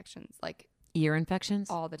ear infections, like ear infections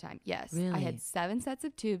all the time. Yes. Really? I had 7 sets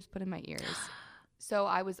of tubes put in my ears. So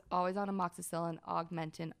I was always on amoxicillin,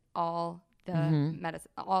 Augmentin, all the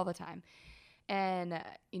medicine, all the time. And,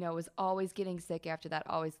 was always getting sick after that,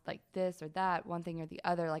 always like this or that, one thing or the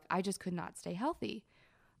other. Like I just could not stay healthy.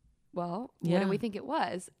 Well, what do we think it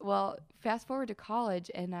was? Well, fast forward to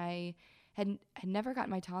college, and I had never gotten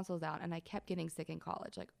my tonsils out, and I kept getting sick in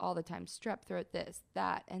college, like all the time, strep throat, this,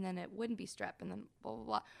 that, and then it wouldn't be strep, and then blah, blah,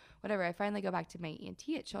 blah, whatever. I finally go back to my ENT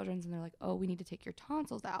at Children's, and they're like, oh, we need to take your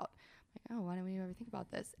tonsils out. I'm like, oh, why didn't we ever think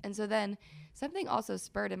about this? And so then something also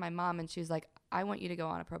spurred in my mom, and she was like, I want you to go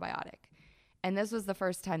on a probiotic. And this was the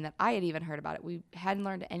first time that I had even heard about it. We hadn't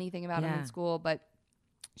learned anything about it in school, but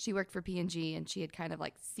she worked for P&G, and she had kind of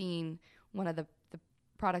like seen one of the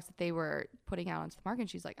products that they were putting out onto the market, and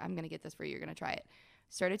she's like, I'm going to get this for you. You're going to try it.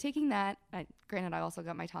 Started taking that. Granted, I also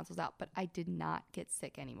got my tonsils out, but I did not get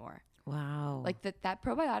sick anymore. Wow. Like that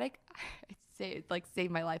probiotic, it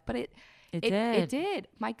saved my life, but it did. It did.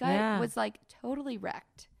 My gut was like totally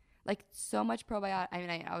wrecked. Like so much probiotic.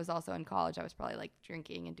 I was also in college. I was probably like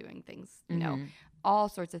drinking and doing things, all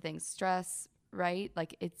sorts of things, stress, right?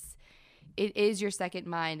 Like it is your second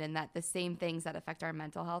mind, and that the same things that affect our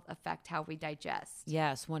mental health affect how we digest.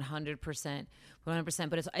 Yes, 100%. 100%.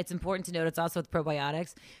 But it's important to note, it's also with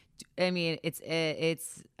probiotics.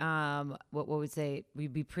 It's what we say,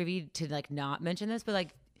 we'd be privy to like not mention this, but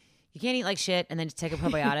like you can't eat like shit and then just take a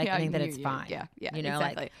probiotic and think that it's fine. Yeah,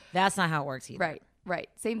 exactly. Like that's not how it works either. Right.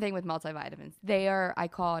 Same thing with multivitamins. They are, I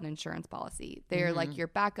call an insurance policy. They're like your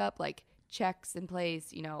backup, like checks in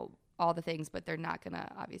place, all the things, but they're not going to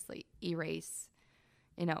obviously erase,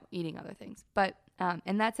 eating other things. But,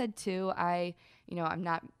 and that said too, I'm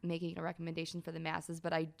not making a recommendation for the masses,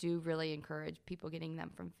 but I do really encourage people getting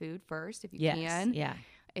them from food first, if you can. Yeah.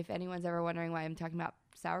 If anyone's ever wondering why I'm talking about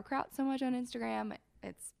sauerkraut so much on Instagram,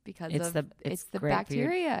 it's because it's the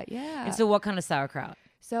bacteria. Yeah. And so what kind of sauerkraut?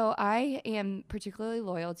 So I am particularly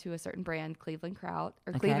loyal to a certain brand, Cleveland Kraut,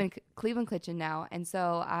 or Cleveland Kitchen now. And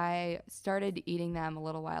so I started eating them a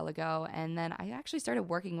little while ago. And then I actually started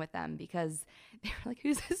working with them because they were like,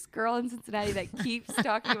 who's this girl in Cincinnati that keeps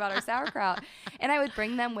talking about our sauerkraut? And I would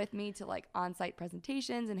bring them with me to like on-site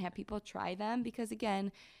presentations and have people try them because,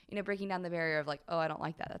 again, breaking down the barrier of like, oh, I don't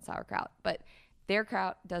like that. That's sauerkraut. But their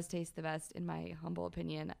kraut does taste the best, in my humble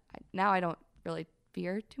opinion. Now I don't really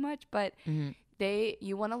fear too much, but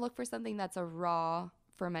you want to look for something that's a raw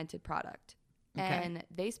fermented product. Okay. And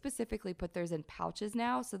they specifically put theirs in pouches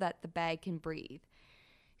now so that the bag can breathe.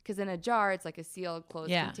 because in a jar, it's like a sealed,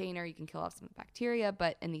 closed container. You can kill off some bacteria,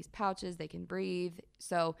 but in these pouches, they can breathe.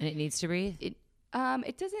 So and it needs to breathe? It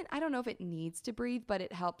doesn't, I don't know if it needs to breathe, but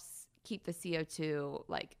it helps keep the CO2,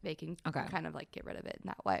 like they can kind of like get rid of it in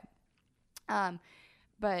that way.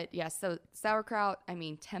 But yeah, so sauerkraut, I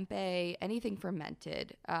mean, tempeh, anything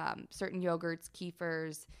fermented, certain yogurts,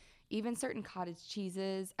 kefirs, even certain cottage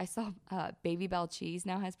cheeses. I saw Baby Bell cheese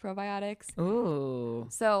now has probiotics. Ooh.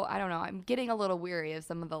 So I don't know. I'm getting a little weary of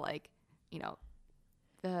some of the like, you know,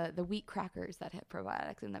 the wheat crackers that have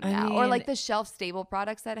probiotics in them now, or like the shelf stable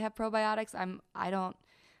products that have probiotics. I don't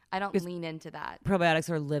lean into that. Probiotics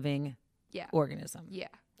are living organism. Yeah.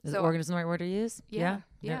 Is organism the right word to use? Yeah.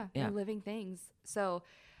 They're living things. So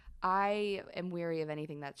I am weary of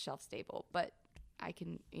anything that's shelf stable, but I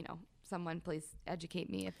can, you know, someone please educate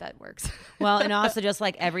me if that works. Well, and also just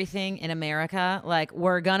like everything in America, like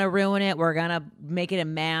we're going to ruin it. We're going to make it a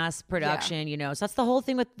mass production, you know? So that's the whole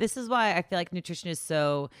thing with, this is why I feel like nutrition is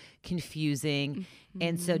so confusing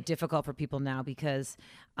and so difficult for people now, because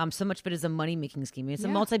so much of it is a money-making scheme. It's a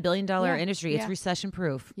multi-billion-dollar industry. It's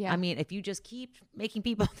recession-proof. I mean, if you just keep making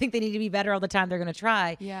people think they need to be better all the time, they're going to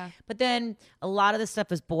try. But then a lot of this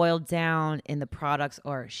stuff is boiled down and the products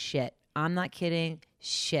are shit. I'm not kidding.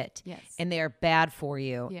 Shit. Yes. And they are bad for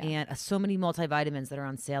you. And so many multivitamins that are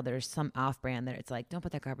on sale. There's some off-brand that it's like, don't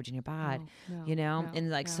put that garbage in your bod, you know? And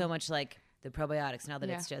like so much like the probiotics now that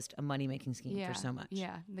it's just a money-making scheme for so much.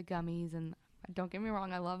 Yeah, the gummies. And don't get me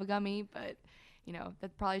wrong, I love a gummy, but you know,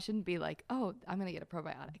 that probably shouldn't be like, oh, I'm going to get a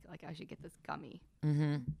probiotic. Like I should get this gummy.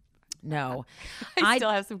 No. I still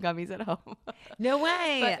have some gummies at home. No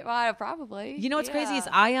way. But, well, probably. You know what's crazy is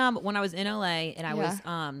when I was in LA and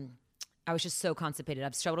I was just so constipated.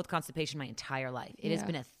 I've struggled with constipation my entire life. It has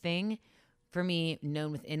been a thing for me,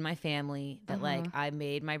 known within my family, that like I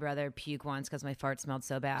made my brother puke once because my fart smelled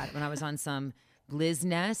so bad. When I was on some Liz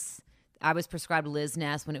Ness, I was prescribed Liz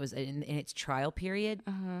Ness when it was in its trial period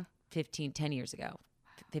 10 years ago.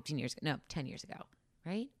 10 years ago,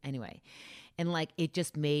 right? Anyway, and like it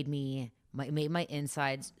just made my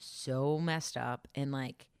insides so messed up and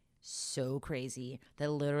like so crazy that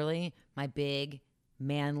literally my big,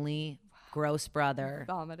 manly, gross brother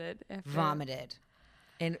vomited.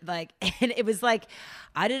 And it was like,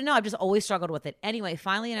 I didn't know. I've just always struggled with it. Anyway,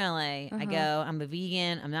 finally in LA, I go, I'm a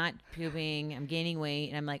vegan. I'm not pooping. I'm gaining weight.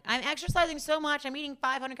 And I'm like, I'm exercising so much. I'm eating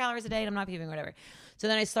 500 calories a day and I'm not pooping, whatever. So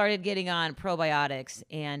then I started getting on probiotics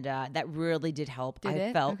and that really did help.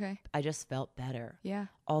 I just felt better. Yeah.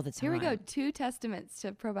 All the time. Here we go. 2 testaments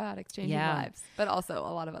to probiotics changing lives, but also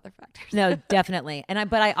a lot of other factors. No, definitely.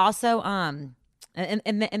 But I also, and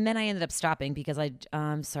then I ended up stopping because I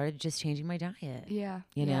started just changing my diet. Yeah.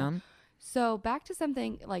 You know? So back to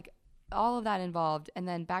something like all of that involved, and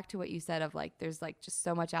then back to what you said of like there's like just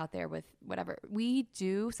so much out there with whatever. We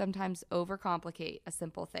do sometimes overcomplicate a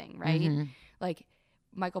simple thing, right? Like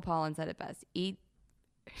Michael Pollan said it best. Eat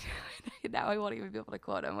now I won't even be able to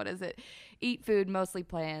quote him. What is it? Eat food, mostly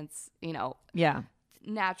plants, you know. Yeah.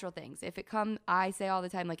 Natural things. I say all the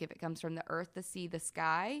time, like if it comes from the earth, the sea, the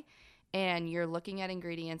sky, and you're looking at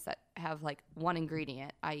ingredients that have like one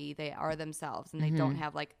ingredient, i.e. they are themselves and they don't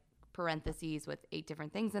have like parentheses with 8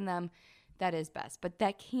 different things in them, that is best. But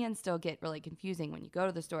that can still get really confusing when you go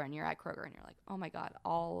to the store and you're at Kroger and you're like, oh my God,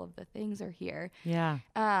 all of the things are here. Yeah.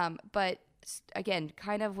 But again,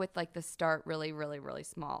 kind of with like the start really, really, really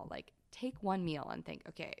small, like take one meal and think,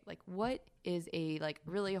 okay, like what is a like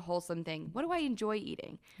really wholesome thing? What do I enjoy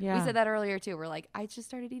eating? Yeah. We said that earlier too. We're like, I just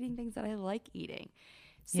started eating things that I like eating.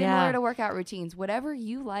 Similar to workout routines, whatever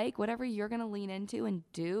you like, whatever you're going to lean into and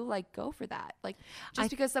do, like go for that. Like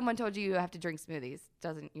just because someone told you have to drink smoothies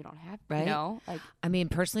you don't have, right? You know? Like, I mean,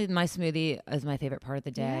 personally, my smoothie is my favorite part of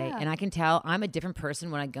the day. And I can tell I'm a different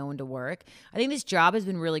person when I go into work. I think this job has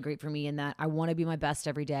been really great for me in that I want to be my best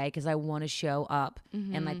every day because I want to show up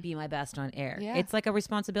and like be my best on air. Yeah. It's like a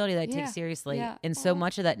responsibility that I take seriously. Yeah. And so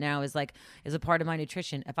much of that now is a part of my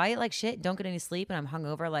nutrition. If I eat like shit, don't get any sleep and I'm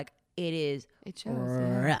hungover, like it shows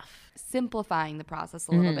rough. Simplifying the process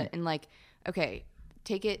a little bit and like, okay,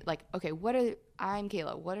 take it like, okay, I'm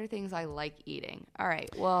Kayla. What are things I like eating? All right.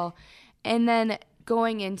 Well, and then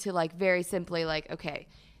going into like very simply like, okay,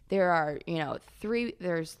 there are,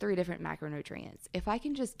 there's 3 different macronutrients. If I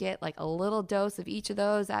can just get like a little dose of each of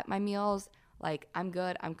those at my meals, like I'm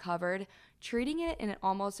good, I'm covered. Treating it in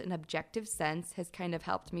almost an objective sense has kind of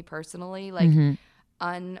helped me personally, like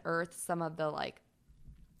unearth some of the like,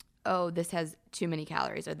 oh, this has too many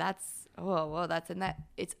calories, or that's in that.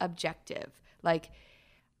 It's objective. Like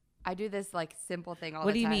I do this like simple thing all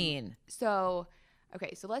the time. What do you mean? So,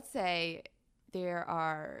 okay, so let's say there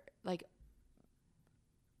are like,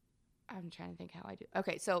 I'm trying to think how I do.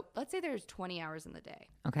 Okay, so let's say there's 20 hours in the day.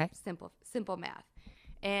 Okay. Simple math.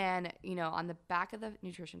 And, on the back of the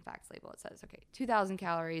nutrition facts label, it says, okay, 2,000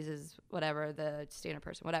 calories is whatever, the standard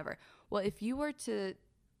person, whatever. Well, if you were to,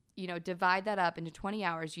 divide that up into 20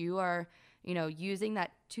 hours, you are, using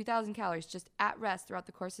that 2,000 calories just at rest throughout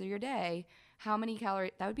the course of your day. How many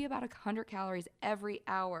calories? That would be about 100 calories every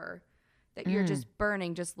hour that you're just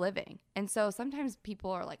burning, just living. And so sometimes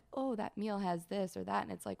people are like, oh, that meal has this or that.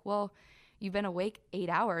 And it's like, well, you've been awake 8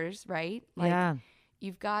 hours, right? Like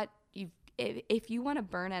if you want to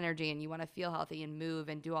burn energy and you want to feel healthy and move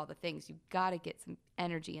and do all the things, you've got to get some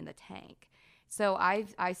energy in the tank. So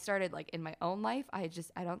I started like in my own life, I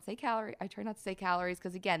don't say calorie. I try not to say calories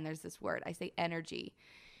because again, there's this word. I say energy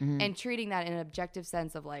and treating that in an objective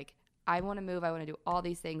sense of like, I want to move. I want to do all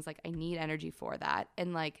these things. Like I need energy for that.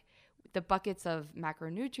 And like the buckets of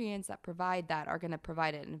macronutrients that provide that are going to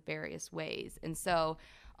provide it in various ways. And so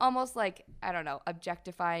almost like, I don't know,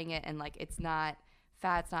 objectifying it and like it's not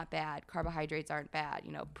fat's not bad, carbohydrates aren't bad,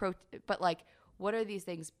 but like what are these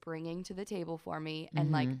things bringing to the table for me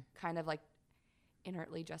and like kind of like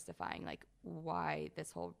inertly justifying like why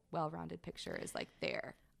this whole well-rounded picture is like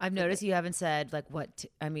there. I've noticed you haven't said like what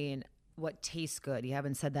tastes good. You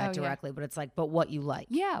haven't said that directly, but it's like, but what you like.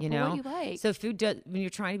 Yeah, what you like. So when you're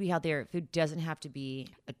trying to be healthier, food doesn't have to be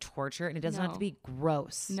a torture and it doesn't have to be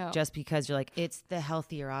gross. No. Just because you're like, it's the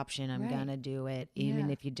healthier option. I'm going to do it. Even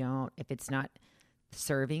if it's not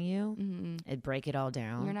serving you, and break it all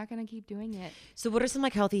down. You're not going to keep doing it. So what are some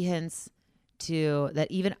like healthy hints that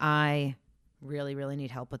even I really, really need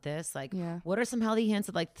help with this? Like, what are some healthy hints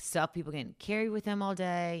of like stuff people can carry with them all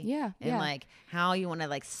day? Yeah. And like how you want to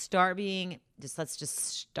like start let's just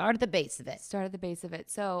start at the base of it.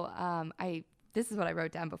 So this is what I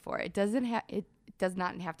wrote down before. It does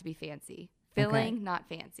not have to be fancy. Filling, not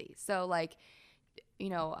fancy. So like,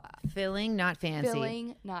 filling, not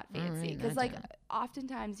fancy. Because like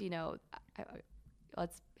oftentimes,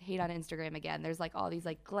 let's hate on Instagram again. There's like all these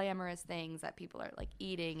like glamorous things that people are like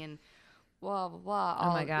eating and blah, blah, blah.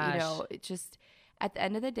 Oh my gosh. It just, at the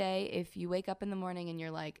end of the day, if you wake up in the morning and you're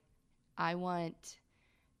like, I want,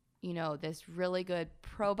 this really good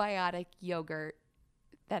probiotic yogurt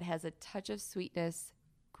that has a touch of sweetness,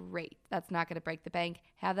 great. That's not going to break the bank.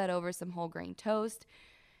 Have that over some whole grain toast.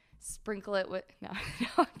 Sprinkle it with, no,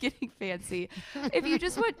 I'm getting fancy. If you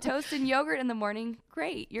just want toast and yogurt in the morning,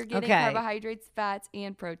 great. You're getting carbohydrates, fats,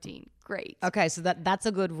 and protein. Great. Okay, so that's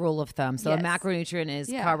a good rule of thumb. So a macronutrient is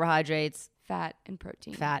carbohydrates, fat, and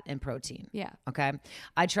protein. Yeah. Okay.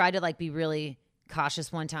 I tried to like be really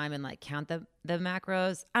cautious one time and like count the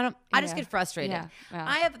macros. I just get frustrated. Yeah.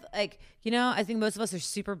 I have like, I think most of us are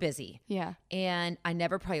super busy. Yeah. And I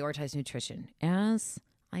never prioritize nutrition as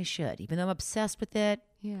I should, even though I'm obsessed with it.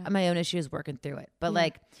 Yeah. My own issue is working through it. But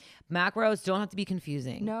like macros don't have to be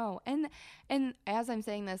confusing. No. And as I'm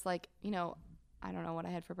saying this, like, I don't know what I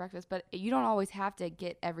had for breakfast, but you don't always have to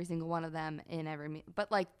get every single one of them in every meal.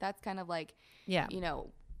 But like, that's kind of like,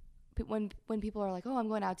 when people are like, oh, I'm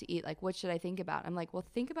going out to eat, like, what should I think about? I'm like, well,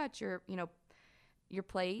 think about your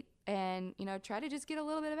plate and, try to just get a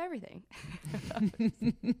little bit of everything.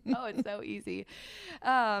 Oh, it's so easy.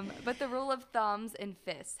 But the rule of thumbs and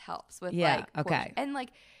fists helps with portion. And like,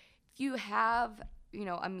 if you have,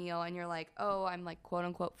 a meal and you're like, oh, I'm like, quote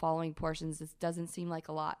unquote, following portions. This doesn't seem like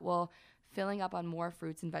a lot. Well, filling up on more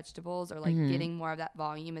fruits and vegetables or like getting more of that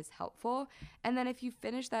volume is helpful. And then if you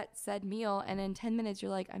finish that said meal and in 10 minutes you're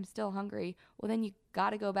like, I'm still hungry, well, then you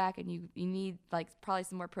got to go back and you need like probably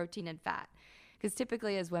some more protein and fat. Because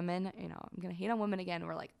typically as women, I'm going to hate on women again.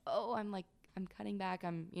 We're like, oh, I'm cutting back.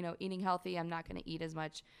 I'm, eating healthy. I'm not going to eat as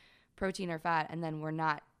much protein or fat. And then we're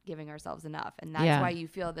not giving ourselves enough. And that's why you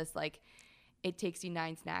feel this like, it takes you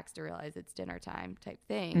 9 snacks to realize it's dinner time type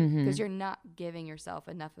thing. Because you're not giving yourself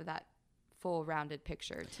enough of that full rounded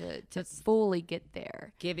picture to fully get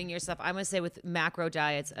there. Giving yourself, I'm going to say with macro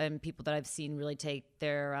diets and people that I've seen really take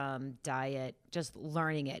their diet, just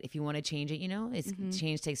learning it. If you want to change it,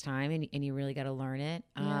 change takes time and you really got to learn it.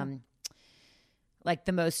 Like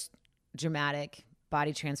the most dramatic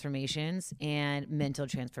body transformations and mental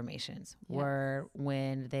transformations were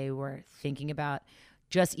when they were thinking about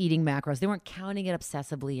just eating macros. They weren't counting it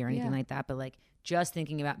obsessively or anything like that, but like just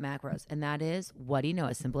thinking about macros. And that is, what do you know?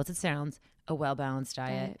 As simple as it sounds, a well-balanced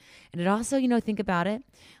diet. And it also, think about it,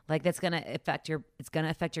 like that's going to affect your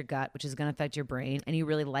gut, which is going to affect your brain, and you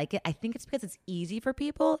really like it. I think it's because it's easy for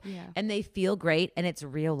people and they feel great and it's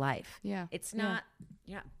real life. Yeah. It's not,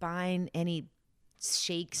 you're not buying any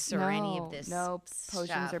shakes or any of this potions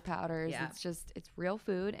stuff. or powders. It's real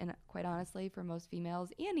food. And quite honestly, for most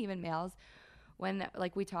females and even males, when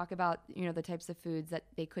like we talk about, you know, the types of foods that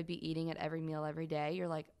they could be eating at every meal every day, you're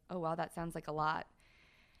like, oh, wow, that sounds like a lot.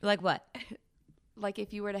 Like what? Like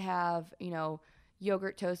if you were to have, you know,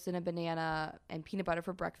 yogurt, toast, and a banana and peanut butter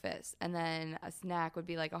for breakfast, and then a snack would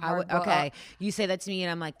be like a hard okay. You say that to me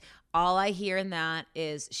and I'm like, all I hear in that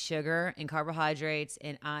is sugar and carbohydrates,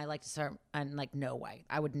 and I like to start, I'm like, no way.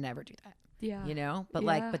 I would never do that. Yeah. You know? But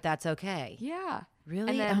like, but that's okay. Yeah. Really?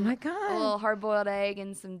 And then oh my God. A little hard-boiled egg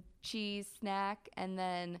and some cheese snack. And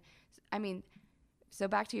then, I mean, so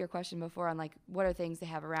back to your question before on like, what are things to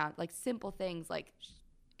have around? Like simple things like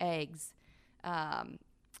eggs,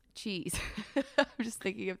 cheese. I'm just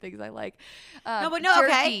thinking of things I like.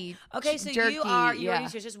 Jerky, okay. So jerky, you're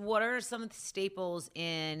nutritious. What are some staples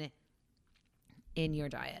in your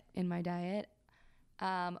diet? In my diet,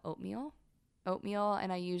 oatmeal,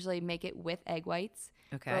 and I usually make it with egg whites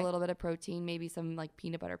for a little bit of protein. Maybe some like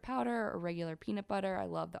peanut butter powder or regular peanut butter. I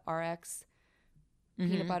love the RX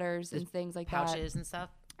peanut butters and things like that. Pouches and stuff.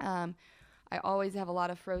 I always have a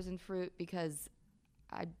lot of frozen fruit because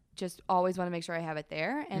I just always want to make sure I have it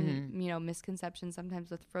there. And, you know, misconception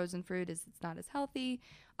sometimes with frozen fruit is it's not as healthy.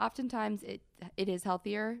 Oftentimes it is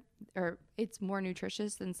healthier, or it's more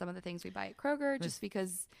nutritious than some of the things we buy at Kroger just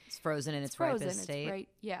because it's frozen in its ripest state.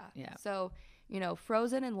 Yeah. So, you know,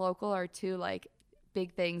 frozen and local are two like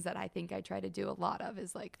big things that I think I try to do a lot of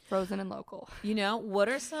is like frozen and local. You know, what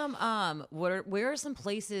are some where are some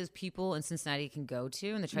places people in Cincinnati can go to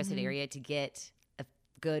in the tri-state area to get a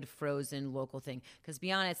good frozen local thing? Because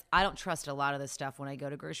be honest, I don't trust a lot of this stuff when I go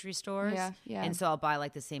to grocery stores. Yeah. And so I'll buy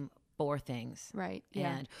like the same 4 things. Right.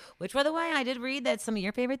 Yeah. And which, by the way, I did read that some of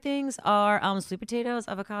your favorite things are sweet potatoes,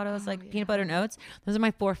 avocados, peanut butter and oats. Those are my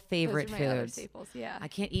 4 favorite Those are my other foods. staples. Yeah. I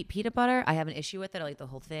can't eat peanut butter. I have an issue with it. I'll eat the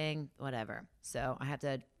whole thing, whatever. So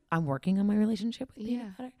I'm working on my relationship with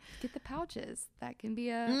peanut butter. Get the pouches. That can be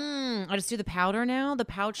a... I just do the powder now. The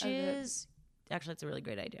pouches. Actually, it's a really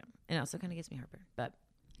great idea. And it also kind of gives me heartburn. But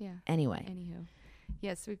anyway. Anywho.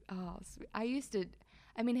 Yeah, sweet. Oh, sweet. I used to...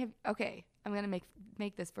 I mean, I'm going to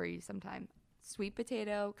make this for you sometime. Sweet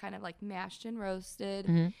potato, kind of like mashed and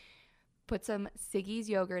roasted. Put some Siggy's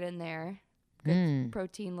yogurt in there. Good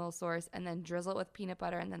protein, little source. And then drizzle it with peanut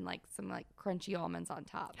butter and then like some like crunchy almonds on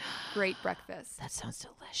top. Great breakfast. That sounds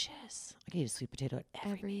delicious. I can eat a sweet potato at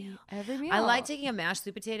every meal. Every meal. I like taking a mashed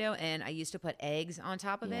sweet potato and I used to put eggs on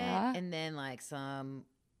top of it. And then like some...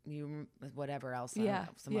 whatever else,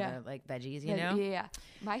 some other like veggies, you know. Yeah.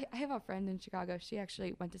 I have a friend in Chicago. She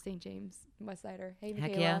actually went to St. James, West Sider. Hey,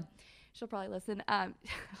 Heck Kayla. Yeah. She'll probably listen.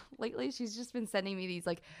 Lately, she's just been sending me these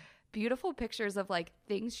like beautiful pictures of like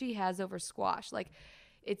things she has over squash. Like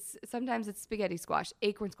sometimes it's spaghetti squash,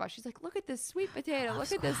 acorn squash. She's like, look at this sweet potato.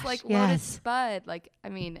 Look at this like loaded spud. Like, I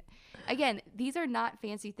mean, again, these are not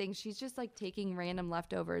fancy things. She's just like taking random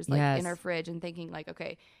leftovers like in her fridge and thinking like,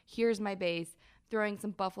 okay, here's my base. Throwing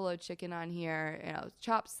some buffalo chicken on here, you know,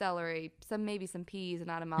 chopped celery, maybe some peas and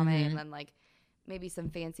edamame, and then like maybe some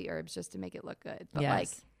fancy herbs just to make it look good. But like,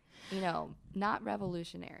 you know, not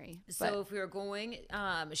revolutionary. So if we were going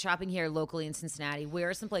shopping here locally in Cincinnati, where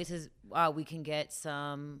are some places we can get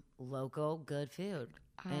some local good food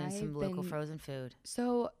and some local frozen food?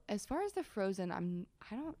 So as far as the frozen, I'm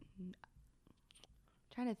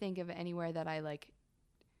trying to think of anywhere that I like.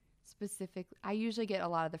 Specifically, I usually get a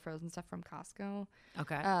lot of the frozen stuff from Costco.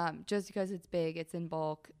 Okay. Just because it's big, it's in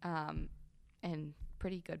bulk, and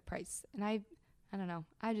pretty good price. And I don't know.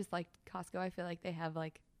 I just like Costco. I feel like they have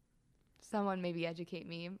like someone maybe educate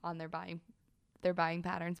me on their buying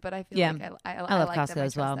patterns. But I feel like I love like Costco them,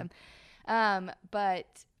 as well. Them.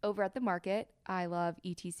 But over at the market, I love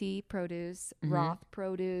ETC produce, Roth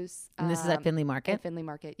produce. And this is at Findlay Market. At Findlay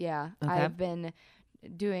Market, yeah. Okay. I've been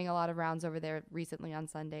doing a lot of rounds over there recently on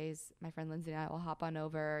Sundays. My friend Lindsay and I will hop on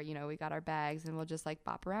over. You know, we got our bags and we'll just like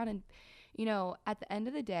bop around. And, you know, at the end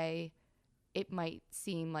of the day, it might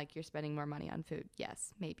seem like you're spending more money on food.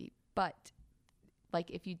 Yes, maybe. But like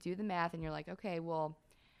if you do the math and you're like, okay, well,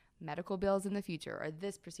 medical bills in the future or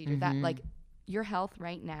this procedure, that like your health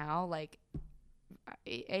right now, like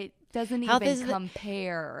it doesn't even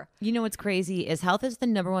compare. You know what's crazy is health is the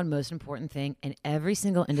number one most important thing in every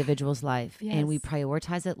single individual's life. And we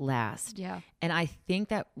prioritize it last. Yeah. And I think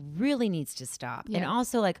that really needs to stop. Yeah. And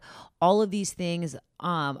also like all of these things,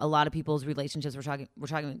 a lot of people's relationships, we're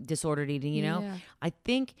talking disordered eating, you know, I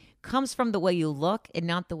think comes from the way you look and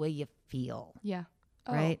not the way you feel. Yeah.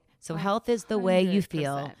 Right. So health is the 100%. Way you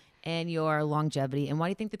feel and your longevity. And why do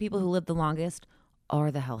you think the people who live the longest are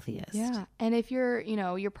the healthiest? Yeah. And if you're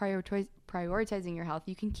prioritizing your health,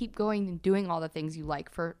 you can keep going and doing all the things you like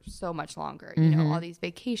for so much longer. You know, all these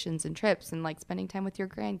vacations and trips and like spending time with your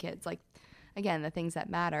grandkids. Like again, the things that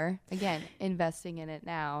matter, again, investing in it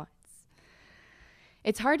now.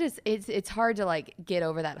 It's hard to like get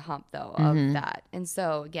over that hump though of that. And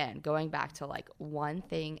so again, going back to like one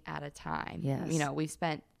thing at a time. Yes. You know, we've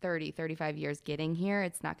spent 35 years getting here.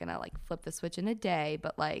 It's not going to like flip the switch in a day,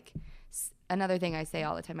 but like another thing I say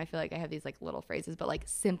all the time, I feel like I have these like little phrases, but like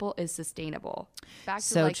simple is sustainable. Back to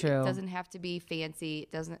so like true. It doesn't have to be fancy.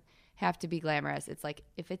 It doesn't have to be glamorous. It's like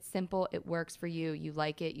if it's simple, it works for you. You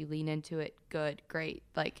like it, you lean into it. Good, great.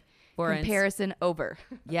 Like comparison over.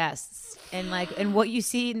 Yes. And what you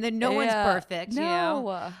see, no one's perfect. No. You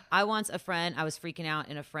know? I was freaking out,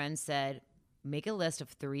 and a friend said, make a list of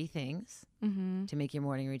 3 things to make your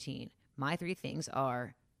morning routine. My 3 things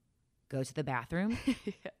are go to the bathroom,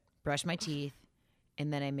 brush my teeth,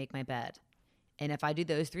 and then I make my bed. And if I do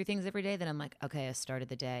those 3 things every day, then I'm like, okay, I started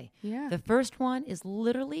the day. Yeah. The first one is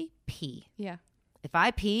literally pee. Yeah. If I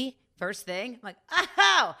pee, first thing, I'm like,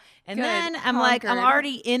 oh. And Good. then I'm like, I'm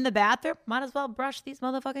already in the bathroom. Might as well brush these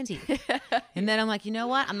motherfucking teeth. And then I'm like, you know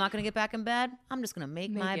what? I'm not going to get back in bed. I'm just going to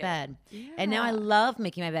make my bed. Yeah. And now I love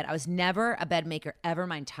making my bed. I was never a bed maker ever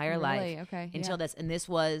my entire life. Okay. Until this. And this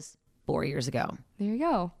was 4 years ago. There you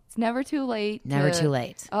go. It's never too late. Never too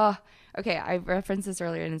late. Okay. I referenced this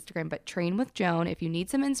earlier on Instagram, but Train with Joan. If you need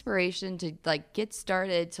some inspiration to like get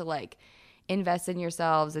started to like invest in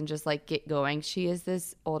yourselves and just like get going. She is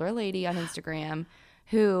this older lady on Instagram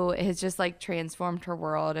who has just like transformed her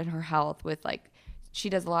world and her health with like, she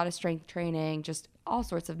does a lot of strength training, just all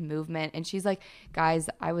sorts of movement. And she's like, guys,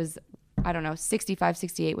 I was, I don't know, 65,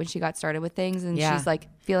 68 when she got started with things. And she's like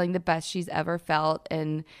feeling the best she's ever felt.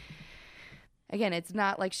 And again, it's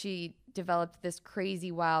not like she developed this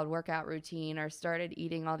crazy wild workout routine or started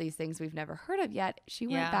eating all these things we've never heard of yet. She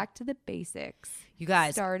went back to the basics. You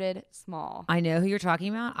guys started small. I know who you're talking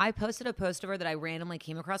about. I posted a post of her that I randomly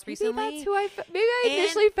came across recently. Maybe that's who I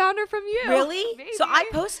initially found her from you. Really? Maybe. So I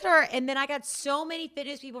posted her, and then I got so many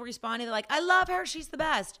fitness people responding. They're like, I love her. She's the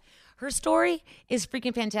best. Her story is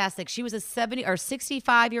freaking fantastic. She was a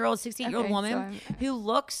 65-year-old, 68-year-old woman who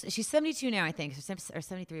looks, she's 72 now, I think, or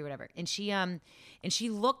 73 or whatever. And she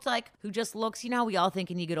looked like, who just looks, you know, we all think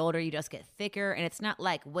when you get older, you just get thicker. And it's not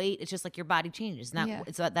like weight, it's just like your body changes.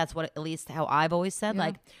 That's what, at least how I've always said,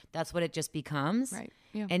 like, that's what it just becomes. Right.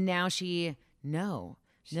 Yeah. And now no.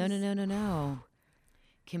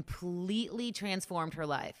 Completely transformed her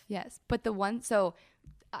life. Yes. But the one, so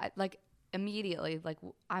like, immediately, like,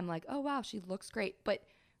 I'm like, oh wow, she looks great, but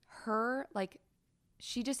her, like,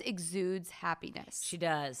 she just exudes happiness. She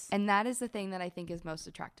does. And that is the thing that I think is most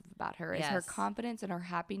attractive about her is her confidence and her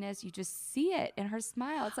happiness. You just see it in her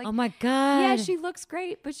smile. It's like, oh my God, yeah, she looks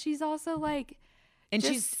great, but she's also like, and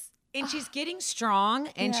she's getting strong,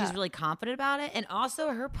 and she's really confident about it. And also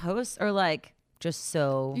her posts are like, just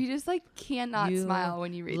so you just like cannot smile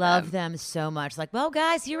when you read love them so much. Like, well,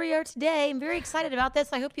 guys, here we are today. I'm very excited about this.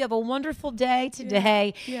 I hope you have a wonderful day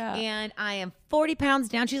today. Yeah. And I am 40 pounds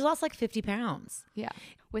down. She's lost like 50 pounds. Yeah.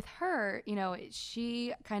 With her, you know,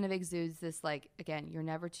 she kind of exudes this, like, again, you're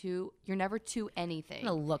never too anything. I'm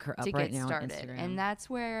gonna look her up to right get now started. on Instagram. And that's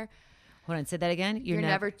where, hold on, say that again. You're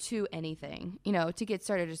never too anything, you know, to get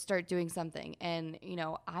started, to start doing something. And, you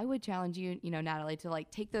know, I would challenge you, you know, Natalie, to like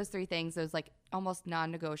take those 3 things, those like almost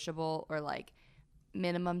non-negotiable or like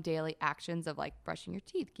minimum daily actions of like brushing your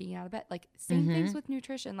teeth, getting out of bed, like same things with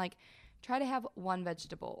nutrition, like try to have 1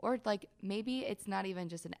 vegetable, or like maybe it's not even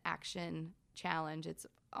just an action challenge. It's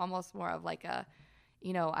almost more of like a,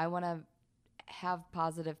 you know, I want to have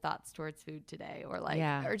positive thoughts towards food today, or like,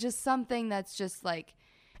 or just something that's just like,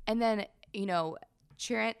 and then, you know,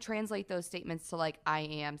 translate those statements to like I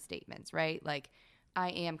am statements, right? Like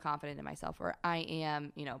I am confident in myself, or I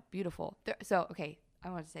am, you know, beautiful. So, okay, I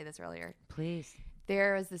wanted to say this earlier. Please.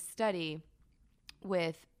 There was this study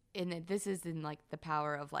and this is in like the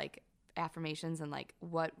power of like affirmations and like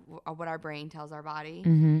what our brain tells our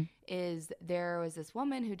body, is there was this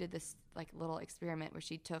woman who did this like little experiment where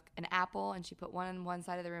she took an apple and she put one on one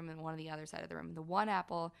side of the room and one on the other side of the room. The one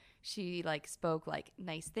apple she like spoke like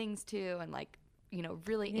nice things to, and like, you know,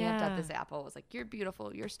 really amped up this apple. It was like, you're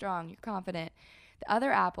beautiful, you're strong, you're confident. The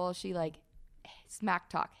other apple, she like smack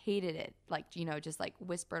talk, hated it, like, you know, just like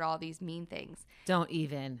whispered all these mean things. Don't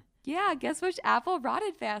even. Yeah, guess which apple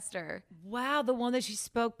rotted faster? Wow, the one that she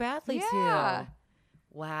spoke badly to.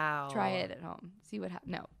 Wow. Try it at home. See what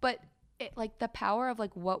happens. No, but it, like the power of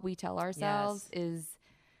like what we tell ourselves is,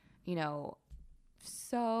 you know,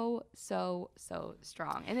 so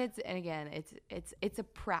strong. And it's a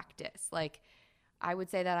practice. Like I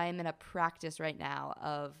would say that I am in a practice right now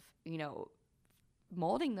of, you know,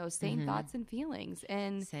 molding those same thoughts and feelings.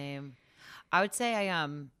 And same. I would say I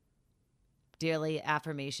daily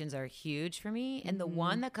affirmations are huge for me. And the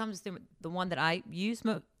one that comes through, the one that I use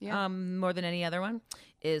more than any other one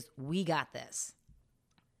is we got this.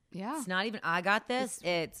 Yeah. It's not even I got this.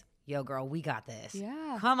 It's yo, girl, we got this.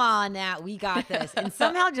 Yeah. Come on now, we got this. And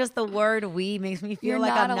somehow just the word we makes me feel You're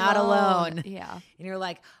like I'm not alone. Yeah. And you're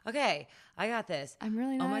like, okay, I got this. I'm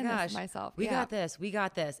really not oh my in this gosh, myself. We got this. We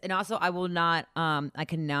got this. And also I will not, I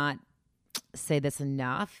cannot say this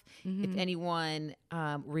enough. If anyone,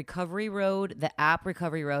 Recovery Road, the app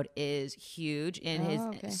Recovery Road is huge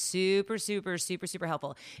and is super, super, super, super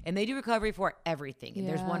helpful. And they do recovery for everything. Yeah.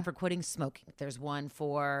 There's one for quitting smoking. There's one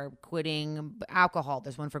for quitting alcohol.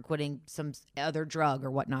 There's one for quitting some other drug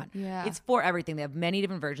or whatnot. Yeah. It's for everything. They have many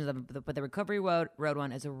different versions of it, but the Recovery Road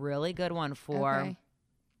one is a really good one for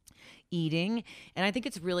eating. And I think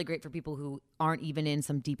it's really great for people who aren't even in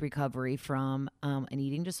some deep recovery from an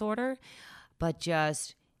eating disorder, but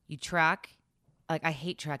just you track. Like, I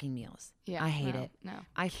hate tracking meals. Yeah, I hate it. No,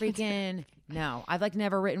 I freaking no. I've like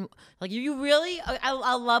never written like you really. I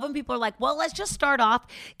love when people are like, well, let's just start off.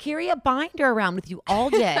 Carry a binder around with you all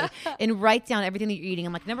day and write down everything that you're eating.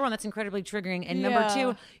 I'm like, number one, that's incredibly triggering, and number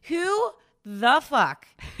two, who the fuck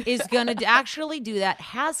is gonna actually do that,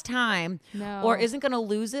 has time, or isn't gonna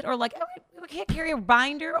lose it, or like, oh, we can't carry a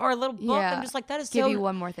binder or a little book. I'm just like, that is give you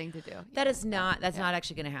one more thing to do. That's not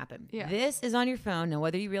actually gonna happen. This is on your phone. Now,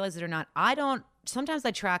 whether you realize it or not, I don't. Sometimes I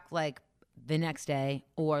track like the next day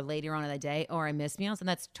or later on in the day, or I miss meals, and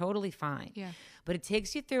that's totally fine. Yeah. But it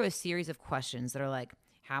takes you through a series of questions that are like,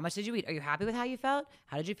 how much did you eat? Are you happy with how you felt?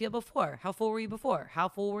 How did you feel before? How full were you before? How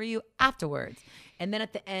full were you afterwards? And then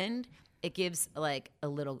at the end, it gives like a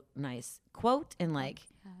little nice quote and like,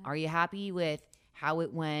 are you happy with how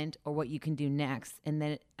it went or what you can do next? And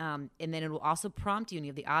then it will also prompt you, and you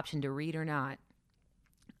have the option to read or not,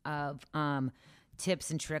 of tips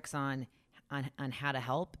and tricks on how to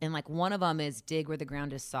help. And like one of them is dig where the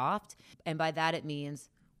ground is soft. And by that it means,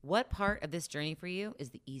 what part of this journey for you is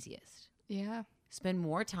the easiest? Yeah. Spend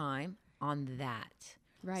more time on that.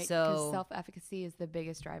 Right. Because self-efficacy is the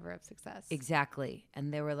biggest driver of success. Exactly.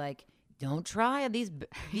 And they were like, don't try these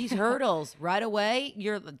hurdles right away.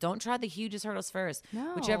 Don't try the hugest hurdles first.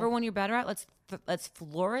 No. Whichever one you're better at, let's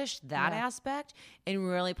flourish that aspect and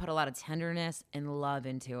really put a lot of tenderness and love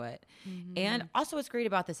into it. Mm-hmm. And also, what's great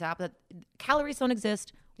about this app that calories don't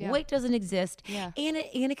exist. Yeah. Weight doesn't exist. Yeah. And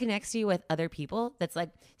it connects you with other people. That's like,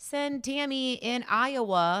 send Tammy in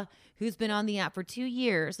Iowa, who's been on the app for 2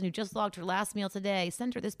 years and who just logged her last meal today,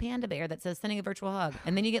 send her this panda bear that says sending a virtual hug.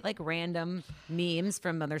 And then you get like random memes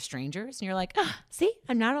from other strangers. And you're like, see,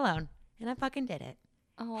 I'm not alone. And I fucking did it.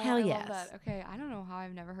 Oh, hell yes. Love that. Okay. I don't know how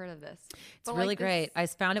I've never heard of this. It's really like great. I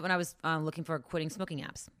found it when I was looking for quitting smoking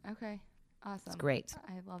apps. Okay. Awesome. It's great.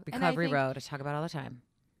 I love it. Recovery Road. I talk about it all the time.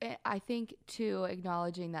 I think too,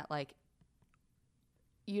 acknowledging that like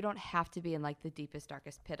you don't have to be in like the deepest,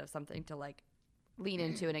 darkest pit of something to like lean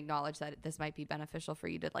into and acknowledge that this might be beneficial for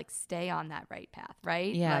you to like stay on that right path,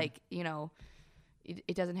 right? Yeah. Like, you know,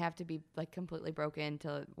 it doesn't have to be like completely broken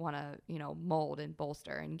to want to, you know, mold and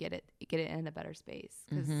bolster and get it in a better space.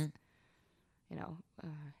 Because, you know,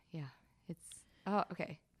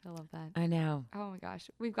 okay. I love that. I know. Oh my gosh.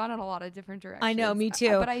 We've gone in a lot of different directions. I know, me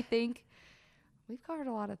too. But I think we've covered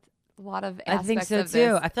a lot of aspects. I think so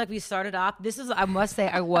too. I feel like we started off. I must say,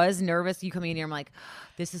 I was nervous. You coming in here, I'm like,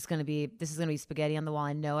 this is gonna be spaghetti on the wall.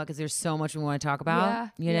 I know it because there's so much we want to talk about.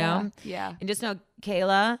 You know. Yeah. And just know,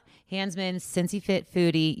 Kayla Hansmann, Cincy Fit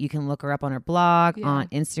Foodie. You can look her up on her blog, on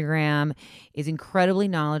Instagram. Is incredibly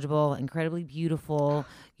knowledgeable, incredibly beautiful.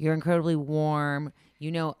 You're incredibly warm.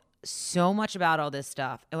 You know so much about all this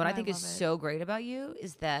stuff. And what I think is so great about you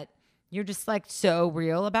is that you're just like so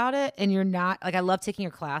real about it, and you're not like, I love taking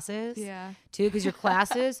your classes too, because your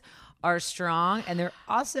classes are strong, and they're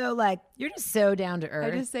also like, you're just so down to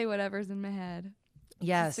earth. I just say whatever's in my head.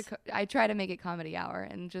 Yes. I try to make it comedy hour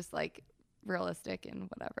and just like realistic and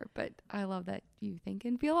whatever, but I love that you think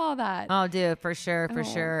and feel all that. Oh, dude, for sure.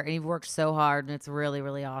 And you've worked so hard, and it's really,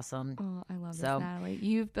 really awesome. Oh, I love this, Natalie.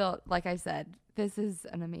 You've built, like I said, this is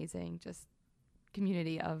an amazing just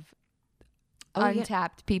community of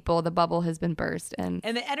untapped people. The bubble has been burst, and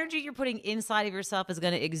the energy you're putting inside of yourself is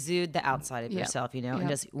going to exude the outside of yourself, you know. And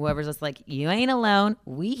just whoever's just like, you ain't alone,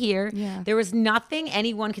 we here. There was nothing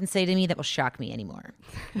anyone can say to me that will shock me anymore,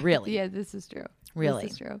 really. This is true. Really?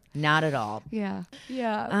 This is true. Not at all. Yeah.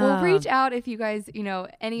 Well, reach out if you guys, you know,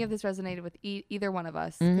 any of this resonated with either one of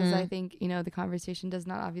us, because I think, you know, the conversation does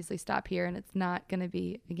not obviously stop here, and it's not going to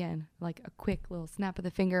be, again, like a quick little snap of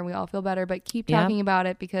the finger and we all feel better, but keep talking about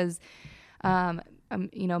it, because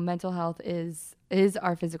mental health is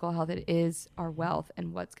our physical health. It is our wealth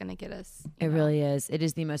and what's going to get us. It really is. It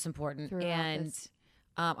is the most important. And this.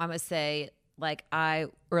 I must say, like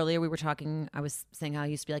earlier we were talking, I was saying how I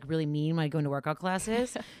used to be like really mean when I go into workout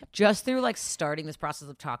classes. Just through like starting this process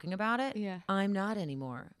of talking about it, I'm not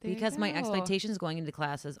anymore. Because my expectations going into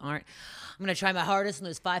classes aren't, I'm going to try my hardest and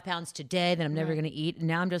lose 5 pounds today, then I'm never going to eat. And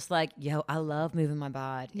now I'm just like, yo, I love moving my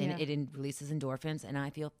body. And it releases endorphins and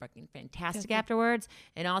I feel fucking fantastic afterwards.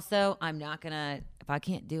 And also I'm not going to, if I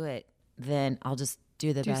can't do it, then I'll just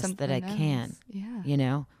do the best that I can. Yeah. You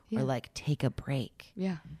know? Or like take a break.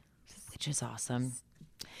 Yeah. Which is awesome.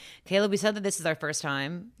 Kayla, we said that this is our first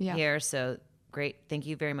time here, so great. Thank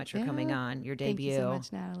you very much for coming on your debut. Thank you so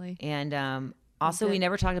much, Natalie. And also, we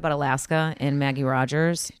never talked about Alaska and Maggie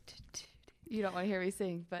Rogers. You don't want to hear me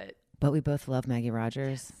sing, but we both love Maggie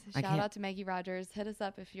Rogers. Shout out to Maggie Rogers. Hit us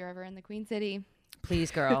up if you're ever in the Queen City.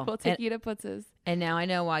 Please, girl. We'll take you to Putz's. And now I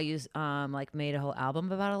know why you like made a whole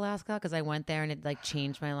album about Alaska, because I went there and it like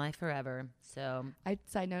changed my life forever. So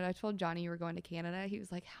side note, I told Johnny you were going to Canada. He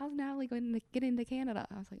was like, "How's Natalie going to get into Canada?"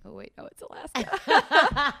 I was like, "Oh wait, no, it's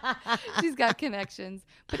Alaska." She's got connections.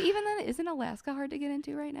 But even then, isn't Alaska hard to get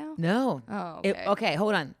into right now? No. Oh, okay. Okay,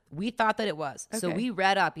 hold on. We thought that it was. Okay. So we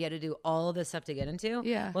read up. You had to do all of this stuff to get into.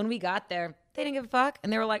 Yeah. When we got there, they didn't give a fuck.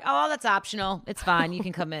 And they were like, "Oh, that's optional. It's fine. You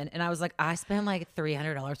can come in." And I was like, I spent like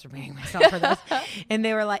 $300 preparing myself for this. And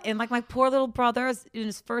they were like, and like my poor little brother is in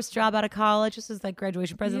his first job out of college. This was like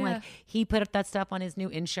graduation present. Like he put up that stuff on his new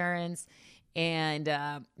insurance. And,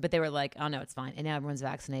 but they were like, "Oh no, it's fine." And now everyone's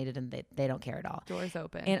vaccinated and they don't care at all. Doors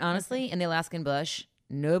open. And honestly, in the Alaskan bush,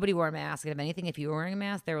 nobody wore a mask. And if anything, if you were wearing a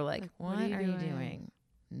mask, they were like, what are you doing?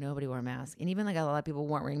 Nobody wore a mask. And even like a lot of people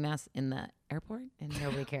weren't wearing masks in the airport and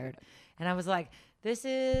nobody cared. And I was like, this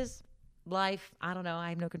is life. I don't know. I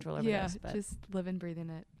have no control over this. But just living, breathing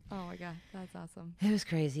it. Oh my God, that's awesome. It was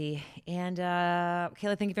crazy. And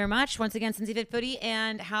Kayla, thank you very much. Once again, Cincy Fit Foodie.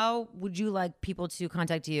 And how would you like people to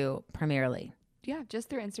contact you primarily? Yeah, just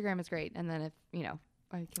through Instagram is great. And then if, we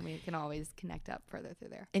can always connect up further through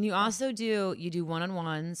there. And you also do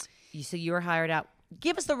one-on-ones. So you're hired out.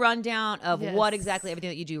 Give us the rundown of what exactly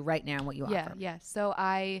everything that you do right now and what you offer. Yeah. So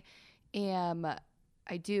I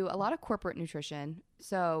do a lot of corporate nutrition.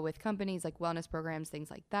 So with companies like wellness programs, things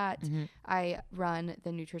like that, I run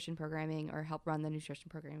the nutrition programming or help run the nutrition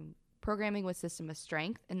programming with System of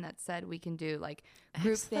Strength. And that said, we can do like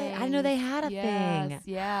group things. I didn't know they had a thing.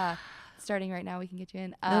 Yeah. Starting right now, we can get you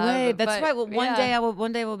in. No way. That's right. Well,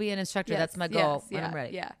 one day we'll be an instructor. That's my goal when I'm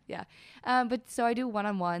ready. Yeah. But so I do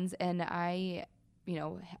one-on-ones and I,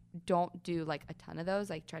 don't do like a ton of those.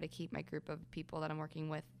 I try to keep my group of people that I'm working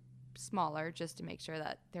with smaller just to make sure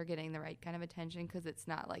that they're getting the right kind of attention, because it's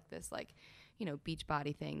not like this like beach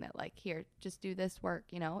body thing that like, here, just do this work.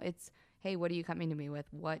 It's, hey, what are you coming to me with?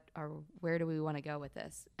 Where do we want to go with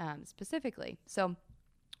this specifically? So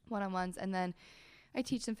one-on-ones. And then I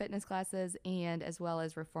teach some fitness classes and as well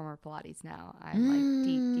as reformer Pilates now. I'm like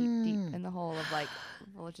deep in the hole of like,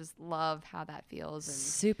 well, just love how that feels. And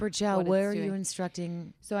super gel. Where are you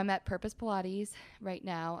instructing? So I'm at Purpose Pilates right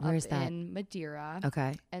now. Where's that? In Madeira.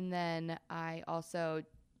 Okay. And then I also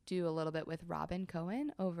do a little bit with Robin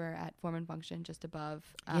Cohen over at Form and Function just above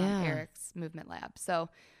Eric's Movement Lab. So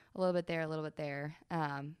a little bit there,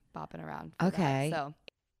 bopping around. Okay. So.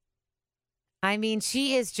 I mean,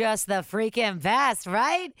 she is just the freaking best,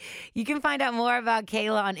 right? You can find out more about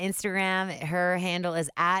Kayla on Instagram. Her handle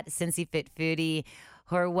is at Cincy Fit Foodie.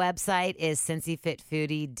 Her website is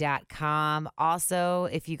cincyfitfoodie.com. Also,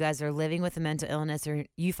 if you guys are living with a mental illness or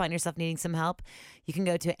you find yourself needing some help, you can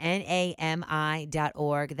go to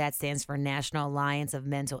NAMI.org. That stands for National Alliance of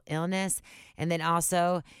Mental Illness. And then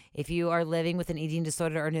also, if you are living with an eating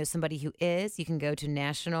disorder or know somebody who is, you can go to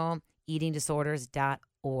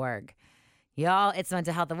nationaleatingdisorders.org. Y'all, it's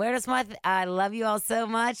Mental Health Awareness Month. I love you all so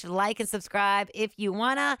much. Like and subscribe if you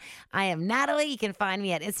wanna. I am Natalie. You can find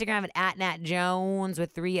me at Instagram at @NatJones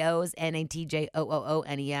with 3 O's,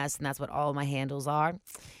 NATJOOONES, and that's what all my handles are.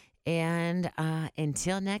 And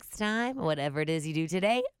until next time, whatever it is you do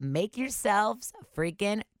today, make yourselves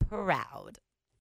freaking proud.